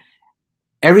 And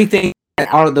everything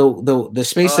the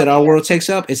space that our world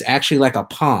takes up is actually like a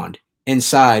pond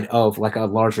inside of like a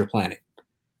larger planet.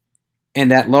 And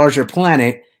that larger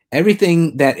planet,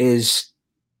 everything that is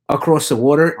across the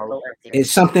water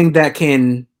is something that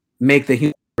can make the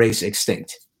human race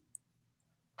extinct.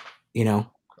 And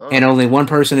only one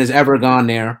person has ever gone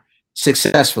there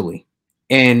successfully,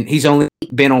 and he's only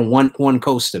been on one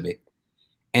coast of it.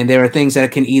 And there are things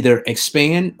that can either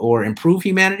expand or improve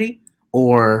humanity,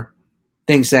 or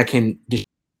things that can.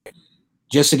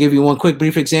 Just to give you one quick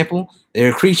brief example, there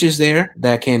are creatures there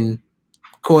that can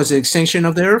cause the extinction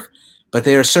of the Earth, but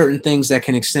there are certain things that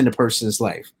can extend a person's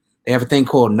life. They have a thing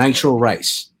called nitro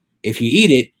rice. If you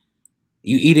eat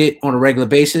it on a regular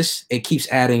basis, it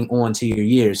keeps adding on to your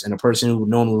years. And a person who would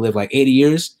normally live like 80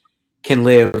 years can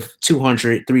live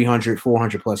 200, 300,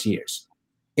 400 plus years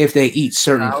if they eat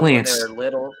certain plants. When they're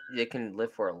little, they can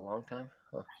live for a long time.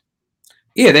 Huh.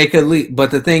 Yeah, they could live. But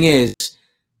the thing is,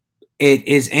 it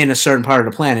is in a certain part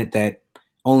of the planet that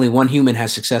only one human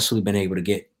has successfully been able to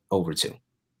get over to.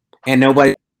 And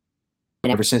nobody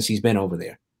ever since he's been over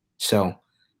there. So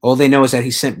all they know is that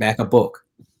he sent back a book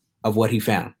of what he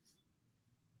found.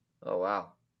 Oh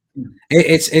wow.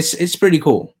 It's pretty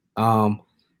cool.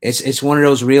 It's one of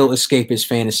those real escapist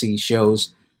fantasy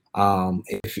shows.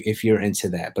 If you're into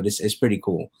that, but it's pretty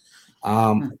cool.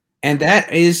 And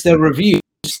that is the reviews.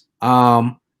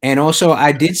 And also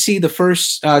I did see the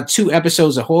first 2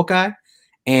 episodes of Hawkeye,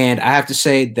 and I have to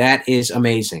say that is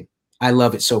amazing. I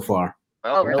love it so far.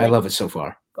 Oh, really? I love it so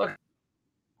far. Okay.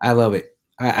 I love it.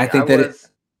 I think that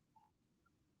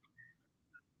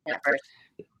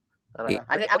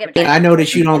I know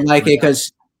that you don't like it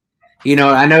because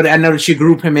I know that you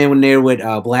group him in there with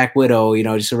Black Widow,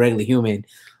 just a regular human.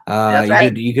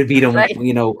 You could beat him, right.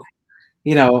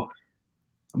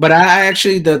 But I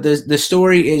actually the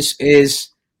story is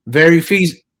very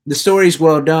the story is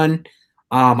well done.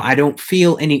 I don't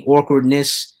feel any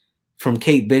awkwardness from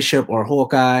Kate Bishop or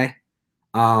Hawkeye.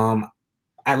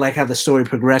 I like how the story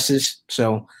progresses.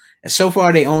 So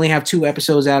far they only have 2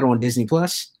 episodes out on Disney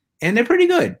Plus, and they're pretty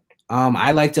good.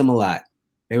 I liked them a lot.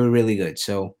 They were really good.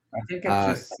 So I think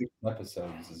it's just 6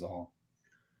 episodes is all.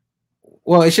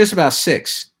 Well, it's just about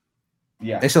 6.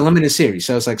 Yeah, it's a limited series,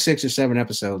 so it's like 6 or 7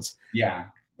 episodes. Yeah,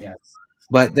 yes.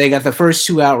 But they got the first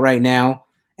 2 out right now,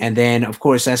 and then of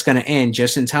course that's going to end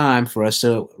just in time for us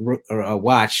to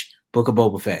watch Book of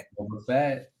Boba Fett. Boba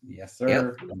Fett, yes sir.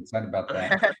 Yep. I'm excited about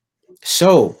that.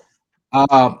 So,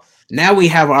 now we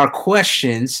have our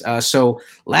questions. So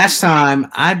last time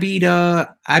I beat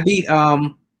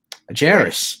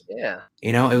Jairus. Yeah.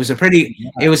 It was a pretty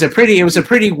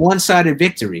one-sided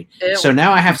victory. So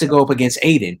now I have to go up against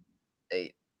Aiden.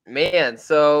 Man,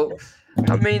 so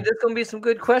I mean, there's gonna be some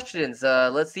good questions.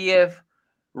 Let's see if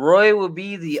Roy will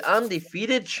be the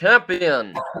undefeated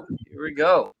champion. Here we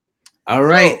go. All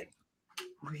right.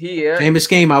 So, here. Famous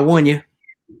game. I won you.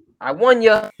 I won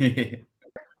you.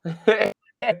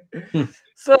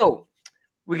 So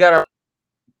we got our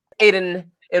Aiden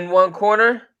in one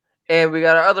corner, and we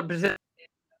got our other position.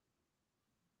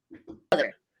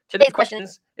 Today's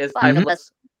questions is 5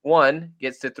 unless one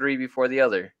gets to 3 before the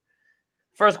other.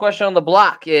 First question on the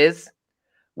block is,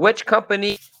 which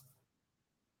company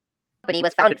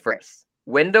was founded first,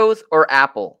 Windows or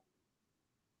Apple?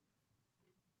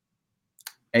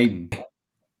 Aiden.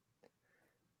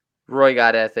 Roy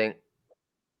got it, I think.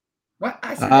 What?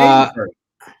 I said Aiden first.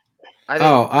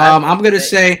 I'm gonna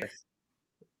say.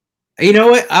 You know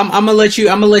what? I'm gonna let you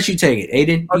take it,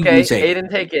 Aiden. Okay, you take Aiden,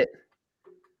 take it.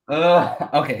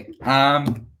 Okay.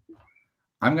 I'm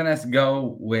gonna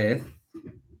go with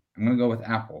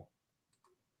Apple.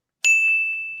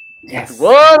 Yes.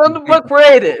 One on the book for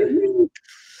Aiden.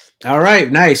 All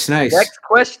right, nice. Next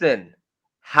question.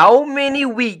 How many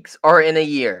weeks are in a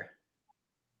year?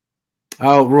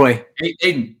 Oh, Roy.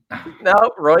 Aiden.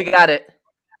 No, Roy got it.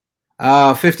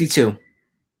 52.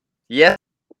 Yes,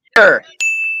 sir.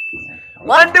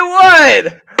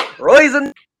 1-1. Roy's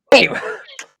a name.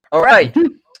 All right.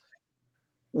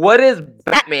 What is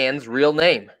Batman's real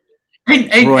name?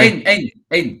 Aiden.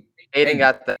 Aiden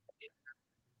got that.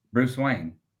 Bruce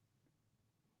Wayne.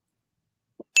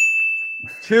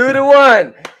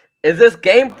 2-1. Is this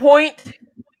game point?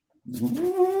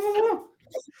 Woo.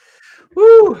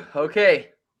 Okay.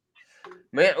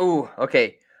 Man. Ooh.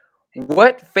 Okay.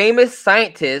 What famous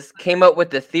scientist came up with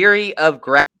the theory of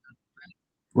gravity?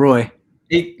 Roy.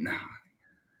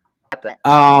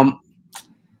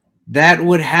 That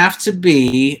would have to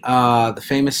be the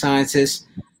famous scientist.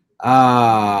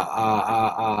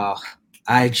 I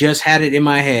just had it in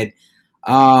my head.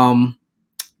 Oh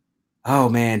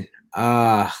man.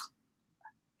 Fine.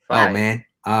 Oh man.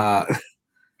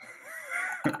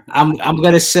 I'm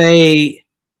gonna say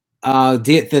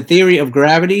the theory of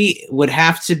gravity would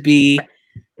have to be.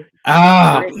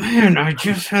 Man, I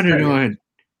just had it on.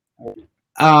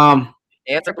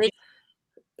 Answer, please.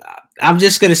 I'm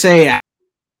just gonna say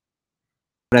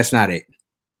that's not it.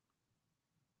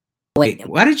 Wait,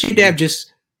 why did J-Dab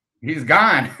just? He's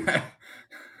gone.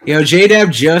 Yo,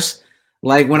 J-Dab just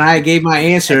like when I gave my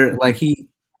answer, like he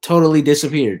totally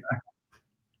disappeared.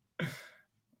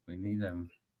 We need him.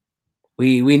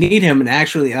 We need him, and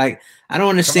actually, like I don't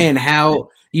understand how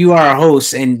you are a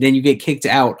host and then you get kicked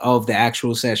out of the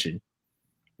actual session.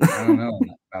 I don't know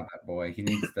about that boy. He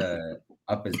needs to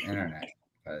up his internet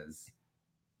because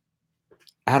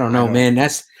I don't know, man.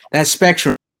 That's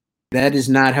Spectrum. That is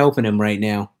not helping him right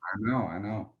now. I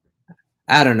know.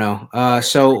 I don't know.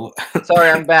 So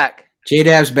sorry, I'm back.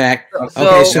 J-Dab's back.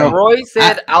 So Roy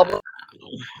said Albert.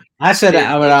 I said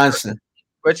Albert Einstein,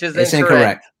 which is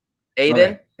incorrect.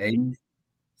 Aiden? Aiden?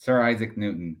 Sir Isaac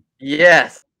Newton.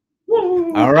 Yes.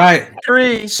 All right.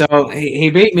 3. So he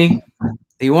beat me.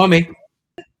 He won me.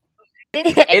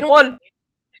 8-1.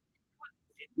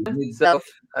 So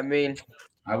I mean,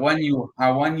 I won you.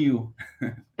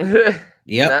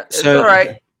 Yep. It's all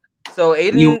right. So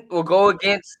Aiden will go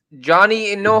against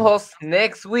Johnny Hinojos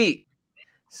next week.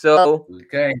 So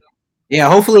okay. Yeah,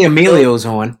 hopefully Emilio's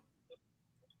on.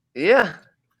 Yeah.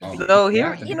 So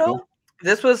here,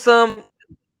 this was some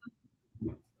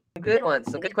good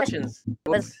ones, some good questions. It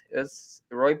was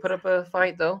Roy put up a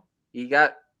fight though. He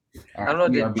got. I don't know.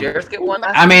 Did Jairus get one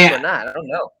last week or not? I don't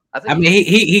know. I mean,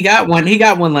 he got one. He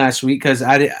got one last week because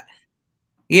I did.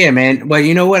 Yeah, man. Well,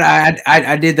 you know what?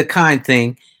 I did the kind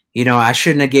thing. You know, I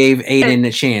shouldn't have gave Aiden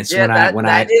a chance when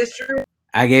that is true.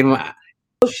 I gave him.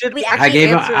 Should we actually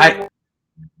answer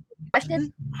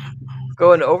question?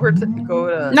 Going over to go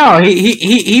to. No,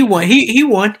 he won. He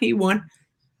won. You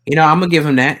know, I'm gonna give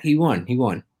him that. He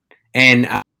won. And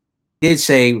I did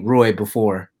say Roy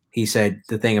before he said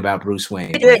the thing about Bruce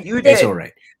Wayne. You did. It's all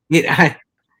right.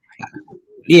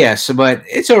 Yes, but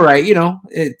it's all right. You know,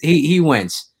 he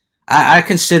wins. I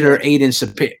consider Aiden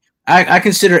superior. I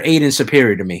consider Aiden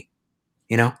superior to me.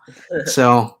 You know,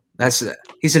 so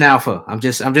he's an alpha. I'm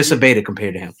just a beta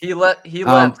compared to him. He left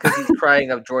because he's crying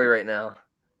of joy right now.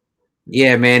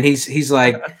 Yeah, man. He's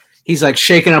like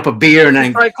shaking up a beer and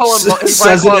he's probably calling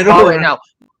it over right now.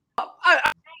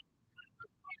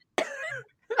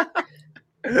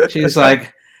 She's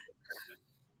like,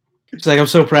 I'm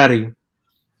so proud of you.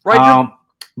 Right.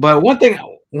 But one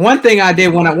thing I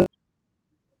did want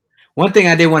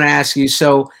to ask you.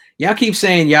 So y'all keep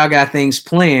saying y'all got things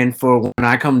planned for when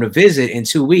I come to visit in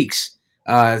 2 weeks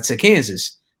to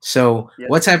Kansas. So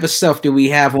what type of stuff do we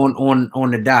have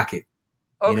on the docket?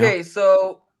 Okay,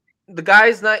 so the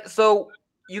guys' night. So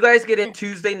you guys get in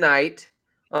Tuesday night.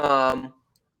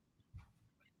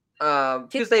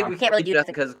 Tuesday we can't really do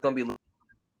nothing because it's gonna be.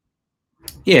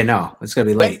 Yeah, no, it's gonna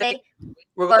be late.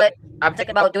 Wednesday, I'm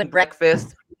thinking about doing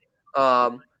breakfast.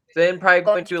 Then probably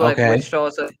going to like Okay. which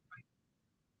shows.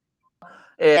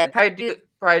 And probably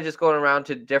just going around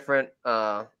to different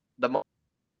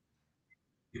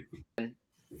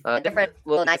different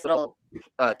little nice little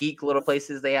geek little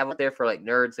places they have up there for like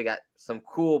nerds. They got some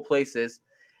cool places.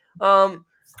 Oh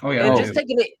yeah. And Oh. just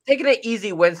taking it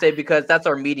easy Wednesday because that's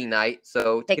our meeting night.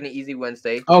 So taking it easy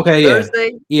Wednesday. Okay. Yeah.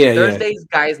 Thursday, Yeah. Thursday's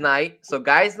guys' night. So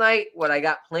guys' night, what I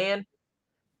got planned.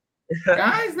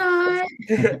 Guys night.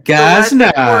 Guys,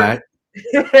 not.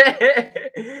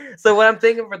 So what I'm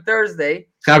thinking for Thursday,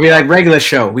 It's gotta be like regular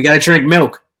show. We gotta drink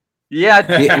milk. yeah,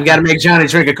 We gotta make Johnny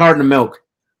drink a carton of milk.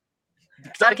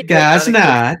 Johnny can do it, Guys, Johnny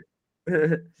not.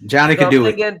 can- Johnny So can I'm do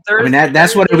it. thinking I mean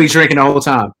that's what he'll be drinking the whole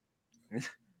time.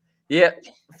 Yeah,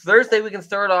 Thursday we can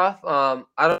start off. I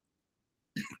don't.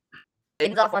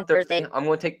 Things off on Thursday. I'm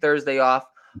going to take Thursday off.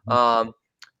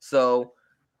 So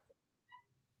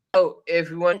if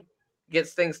we want to get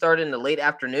things started in the late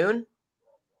afternoon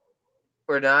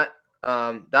or not,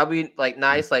 that'll be like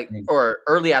nice, like or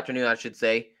early afternoon, I should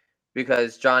say,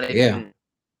 because Johnny can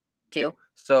too.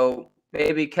 So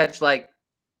maybe catch like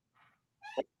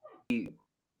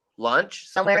lunch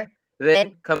somewhere,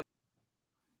 then come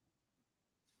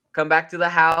back to the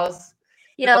house,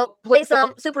 play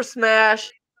some Super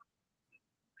Smash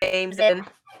games and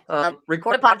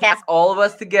record a podcast, all of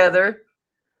us together.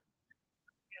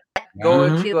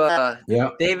 Go to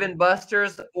Dave and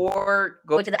Buster's or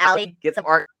go to the alley, get some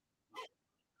art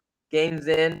games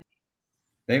in.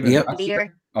 David,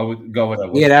 oh, go with it.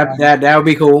 Yeah, that would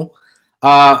be cool.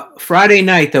 Friday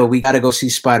night though, we gotta go see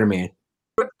Spider-Man.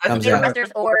 Comes out.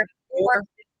 Buster's or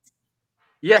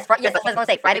yes, I was gonna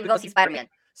say Friday we go see Spider-Man.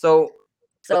 So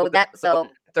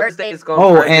Thursday is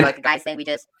going to be like a guy saying we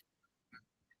just.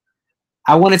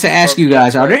 I wanted to ask you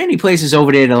guys: are there any places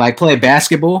over there to like play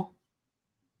basketball?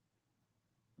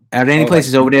 Are there any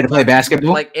places over there to play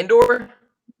basketball? Like indoor?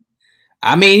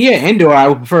 I mean, yeah, indoor. I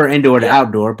would prefer indoor to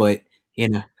outdoor, but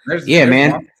man.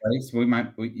 One place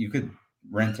you could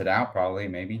rent it out, probably,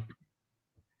 maybe.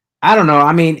 I don't know.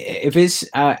 I mean, if it's,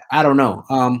 I don't know.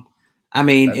 I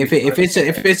mean, if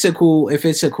it's a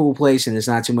cool place and it's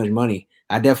not too much money,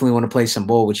 I definitely want to play some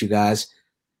ball with you guys.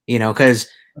 Because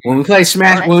when we play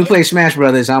Smash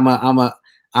Brothers, I'm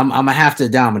a have to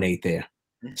dominate there.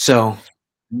 So,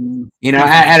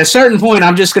 at a certain point,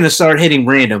 I'm just gonna start hitting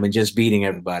random and just beating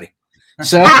everybody.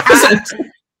 So, all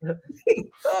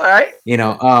right.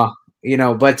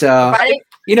 But Friday,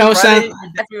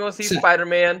 we will see so,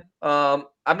 Spider-Man.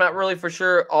 I'm not really for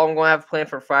sure all I'm going to have planned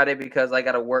for Friday because I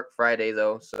got to work Friday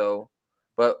though. So,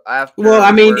 but after. Well,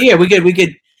 I mean, yeah, we could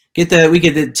get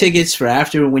the tickets for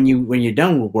after when you're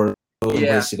done with work.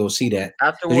 To go see that.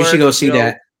 Afterwards, you should go see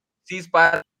that. See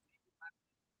Spider.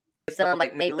 Some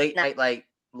like maybe late night like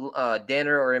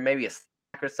dinner or maybe a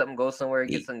snack or something. Go somewhere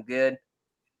get some good.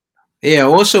 Yeah.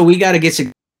 Also, we got to get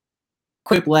some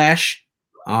Quiplash.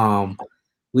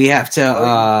 We have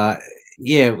to.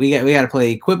 We got to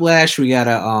play Quiplash. We got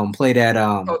to play that.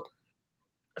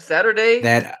 Saturday.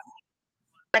 That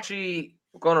actually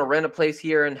going to rent a place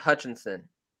here in Hutchinson.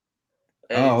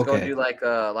 And it's going to do like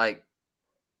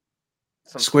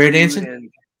some square dancing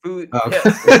and food.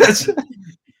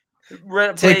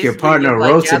 Take your partner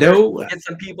Rosado. Get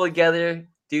some people together,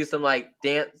 do some like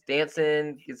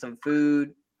dancing, get some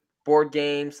food, board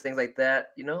games, things like that.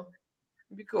 It'd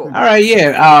be cool. All right,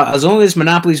 yeah. As long as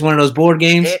Monopoly is one of those board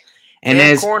games, and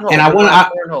cornhole. And I want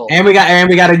and we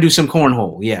got to do some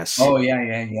cornhole. Yes. Oh yeah.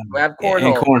 We have cornhole.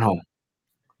 And cornhole.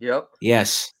 Yep.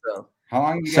 Yes. So how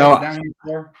long you guys down here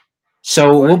for?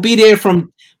 So we'll be there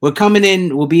we're coming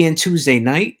in. We'll be in Tuesday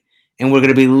night, and we're going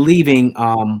to be leaving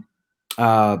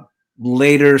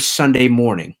later Sunday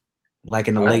morning, like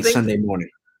in the late Sunday morning.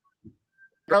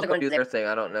 Girls are going to do their thing.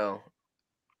 I don't know.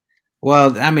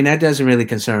 Well, I mean that doesn't really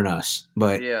concern us,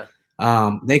 but yeah,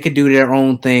 they could do their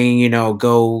own thing.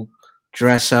 Go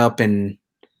dress up and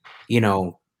play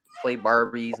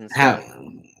Barbies and stuff.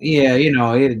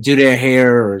 Do their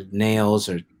hair or nails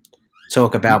or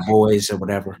talk about boys or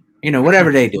whatever.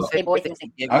 Whatever they do. I was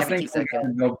thinking we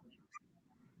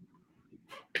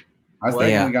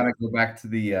gotta go back to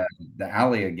the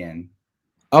alley again.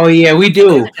 Oh yeah, we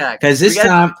do. Because this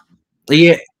time,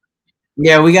 we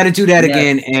got to do that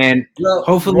again, and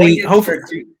hopefully,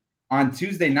 on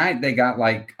Tuesday night they got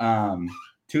like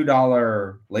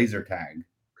 $2 laser tag.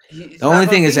 The only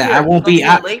thing is that I won't be.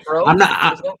 I'm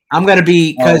not. I'm gonna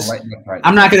be because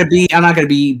I'm not gonna be. I'm not gonna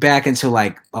be back until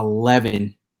like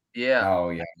 11. Yeah.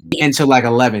 Oh yeah. Until like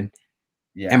 11.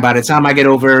 Yeah. And by the time I get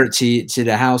over to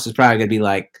the house, it's probably gonna be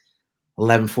like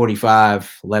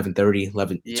 11:45,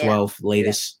 11:30, 12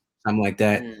 latest, something like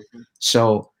that. Mm-hmm.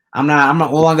 So I'm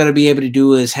not. All I'm gonna be able to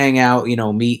do is hang out.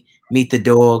 Meet the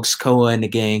dogs, Koa and the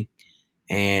gang,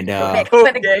 and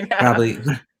probably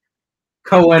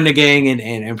Koa and the gang,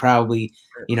 and probably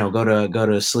go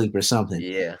to sleep or something.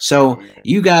 Yeah. So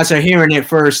you guys are hearing it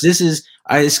first. This is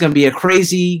it's gonna be a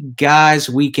crazy guys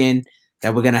weekend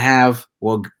that we're gonna have.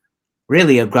 Well,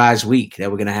 really a guys week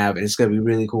that we're gonna have, and it's gonna be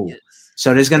really cool. Yes.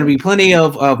 So there's gonna be plenty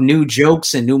of new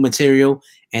jokes and new material,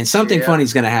 and something funny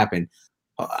is gonna happen.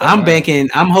 I'm banking.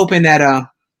 I'm hoping that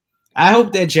I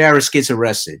hope that Jairus gets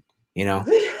arrested. For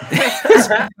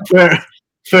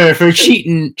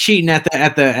cheating at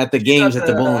the games at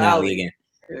the bowling alley again.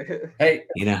 Hey,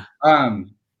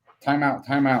 time out.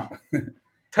 Time out.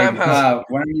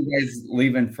 When are you guys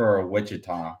leaving for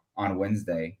Wichita on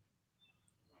Wednesday?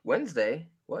 Wednesday?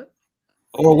 What?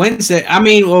 Or Wednesday? I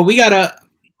mean, well, we gotta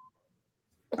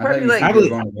probably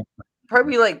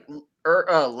like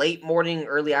late morning,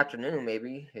 early afternoon,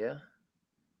 maybe. Yeah.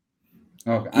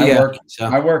 Okay.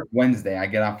 I work Wednesday. I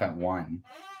get off at 1.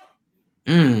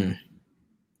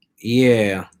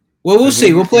 Yeah. Well, we'll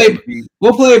see. We'll play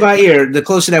by ear the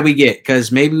closer that we get,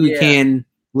 because maybe we can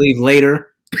leave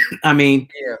later. I mean,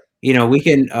 we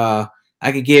can.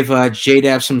 I could give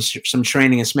J-Dab some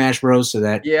training in Smash Bros. So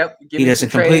that he doesn't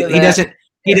completely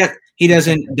he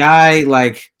doesn't die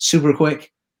like super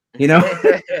quick. Give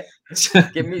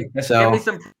me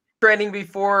some training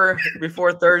before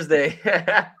Thursday.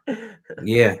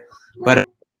 Yeah, but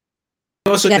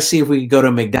also got to see if we can go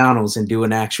to McDonald's and do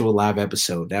an actual live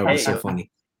episode. That would be so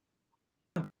funny.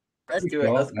 Let's do it.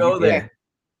 Let's go there.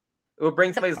 We'll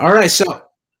bring somebody. All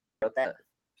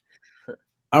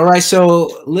right,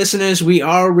 so listeners, we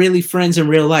are really friends in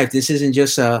real life. This isn't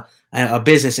just a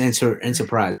business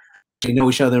enterprise. We know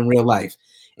each other in real life,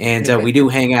 and we do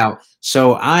hang out.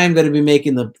 So I'm going to be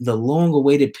making the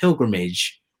long-awaited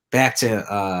pilgrimage back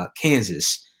to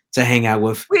Kansas to hang out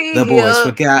with the boys.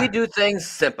 We do things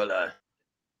simpler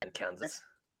in Kansas.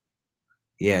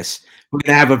 Yes, we're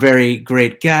going to have a very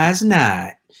great guys'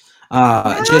 night,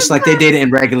 just like they did in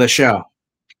regular show.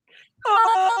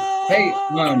 Hey,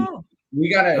 we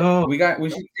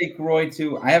should take Roy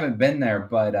to. I haven't been there,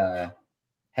 but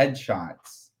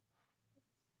Headshots,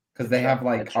 because they have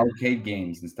like arcade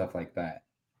games and stuff like that.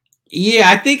 Yeah,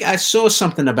 I think I saw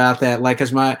something about that. Like,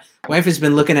 cause my wife has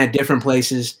been looking at different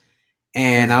places,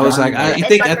 and I was like, I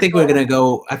think we're gonna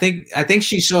go. I think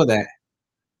she saw that.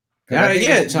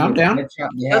 Yeah, so I'm down.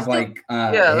 They have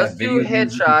let's do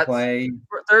Headshots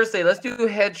for Thursday. Let's do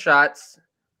Headshots.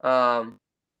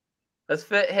 Let's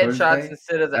fit Headshots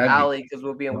instead of the alley, because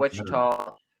we'll be in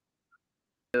Wichita.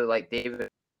 Like David,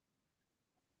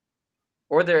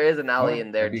 or there is an alley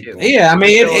in there too. Yeah, I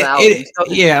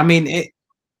mean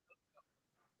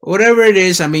whatever it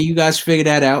is. I mean, you guys figure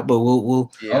that out, but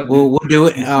we'll do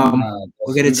it.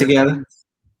 We'll get it together.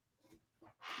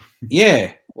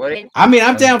 Yeah. I mean,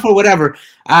 I'm down for whatever.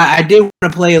 I did want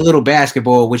to play a little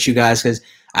basketball with you guys, because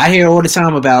I hear all the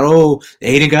time about,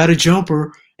 Aiden got a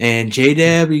jumper and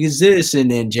J-Dab is this, and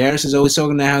then Jairus is always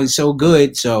talking about how he's so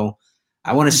good. So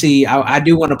I want to see. I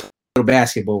do want to play a little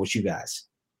basketball with you guys.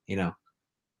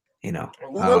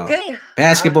 Okay.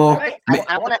 Basketball.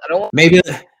 Maybe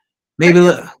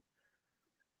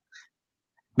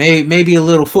a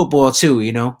little football too.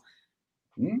 Yeah.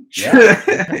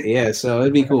 Yeah. So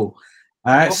it'd be cool.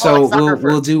 All right, so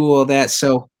we'll do all that.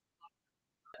 So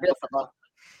real football,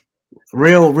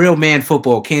 real man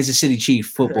football, Kansas City Chief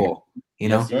football.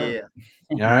 Yeah.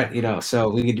 All right, so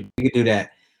we could do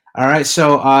that. All right,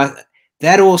 so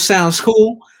that all sounds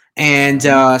cool, and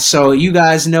so you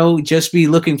guys know, just be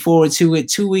looking forward to it.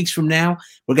 2 weeks from now,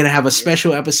 we're gonna have a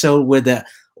special episode where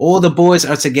all the boys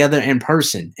are together in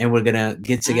person, and we're gonna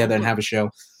get together and have a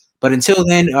show. But until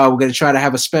then, we're gonna try to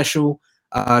have a special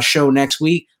show next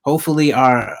week. Hopefully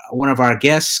one of our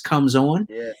guests comes on,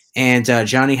 and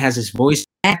Johnny has his voice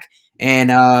back, and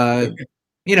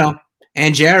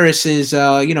and Jairus is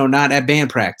not at band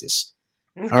practice.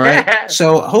 All right.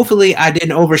 So hopefully I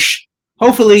didn't overshadow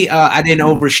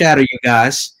you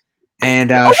guys,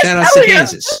 and shout out to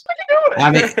Kansas.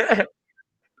 I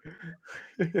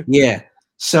mean, yeah.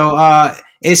 So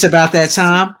it's about that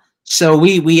time. So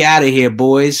we out of here,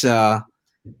 boys. Shout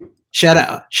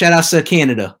out to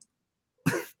Canada.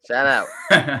 Shout out.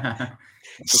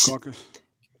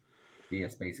 Be a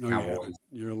Space Cowboys.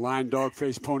 You're a lying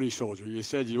dog-faced pony soldier. You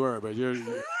said you were, but you're.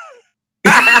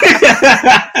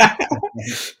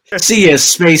 See ya,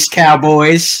 Space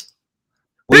Cowboys.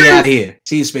 We out here.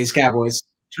 See you, Space Cowboys.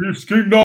 Cheers, Kingdom.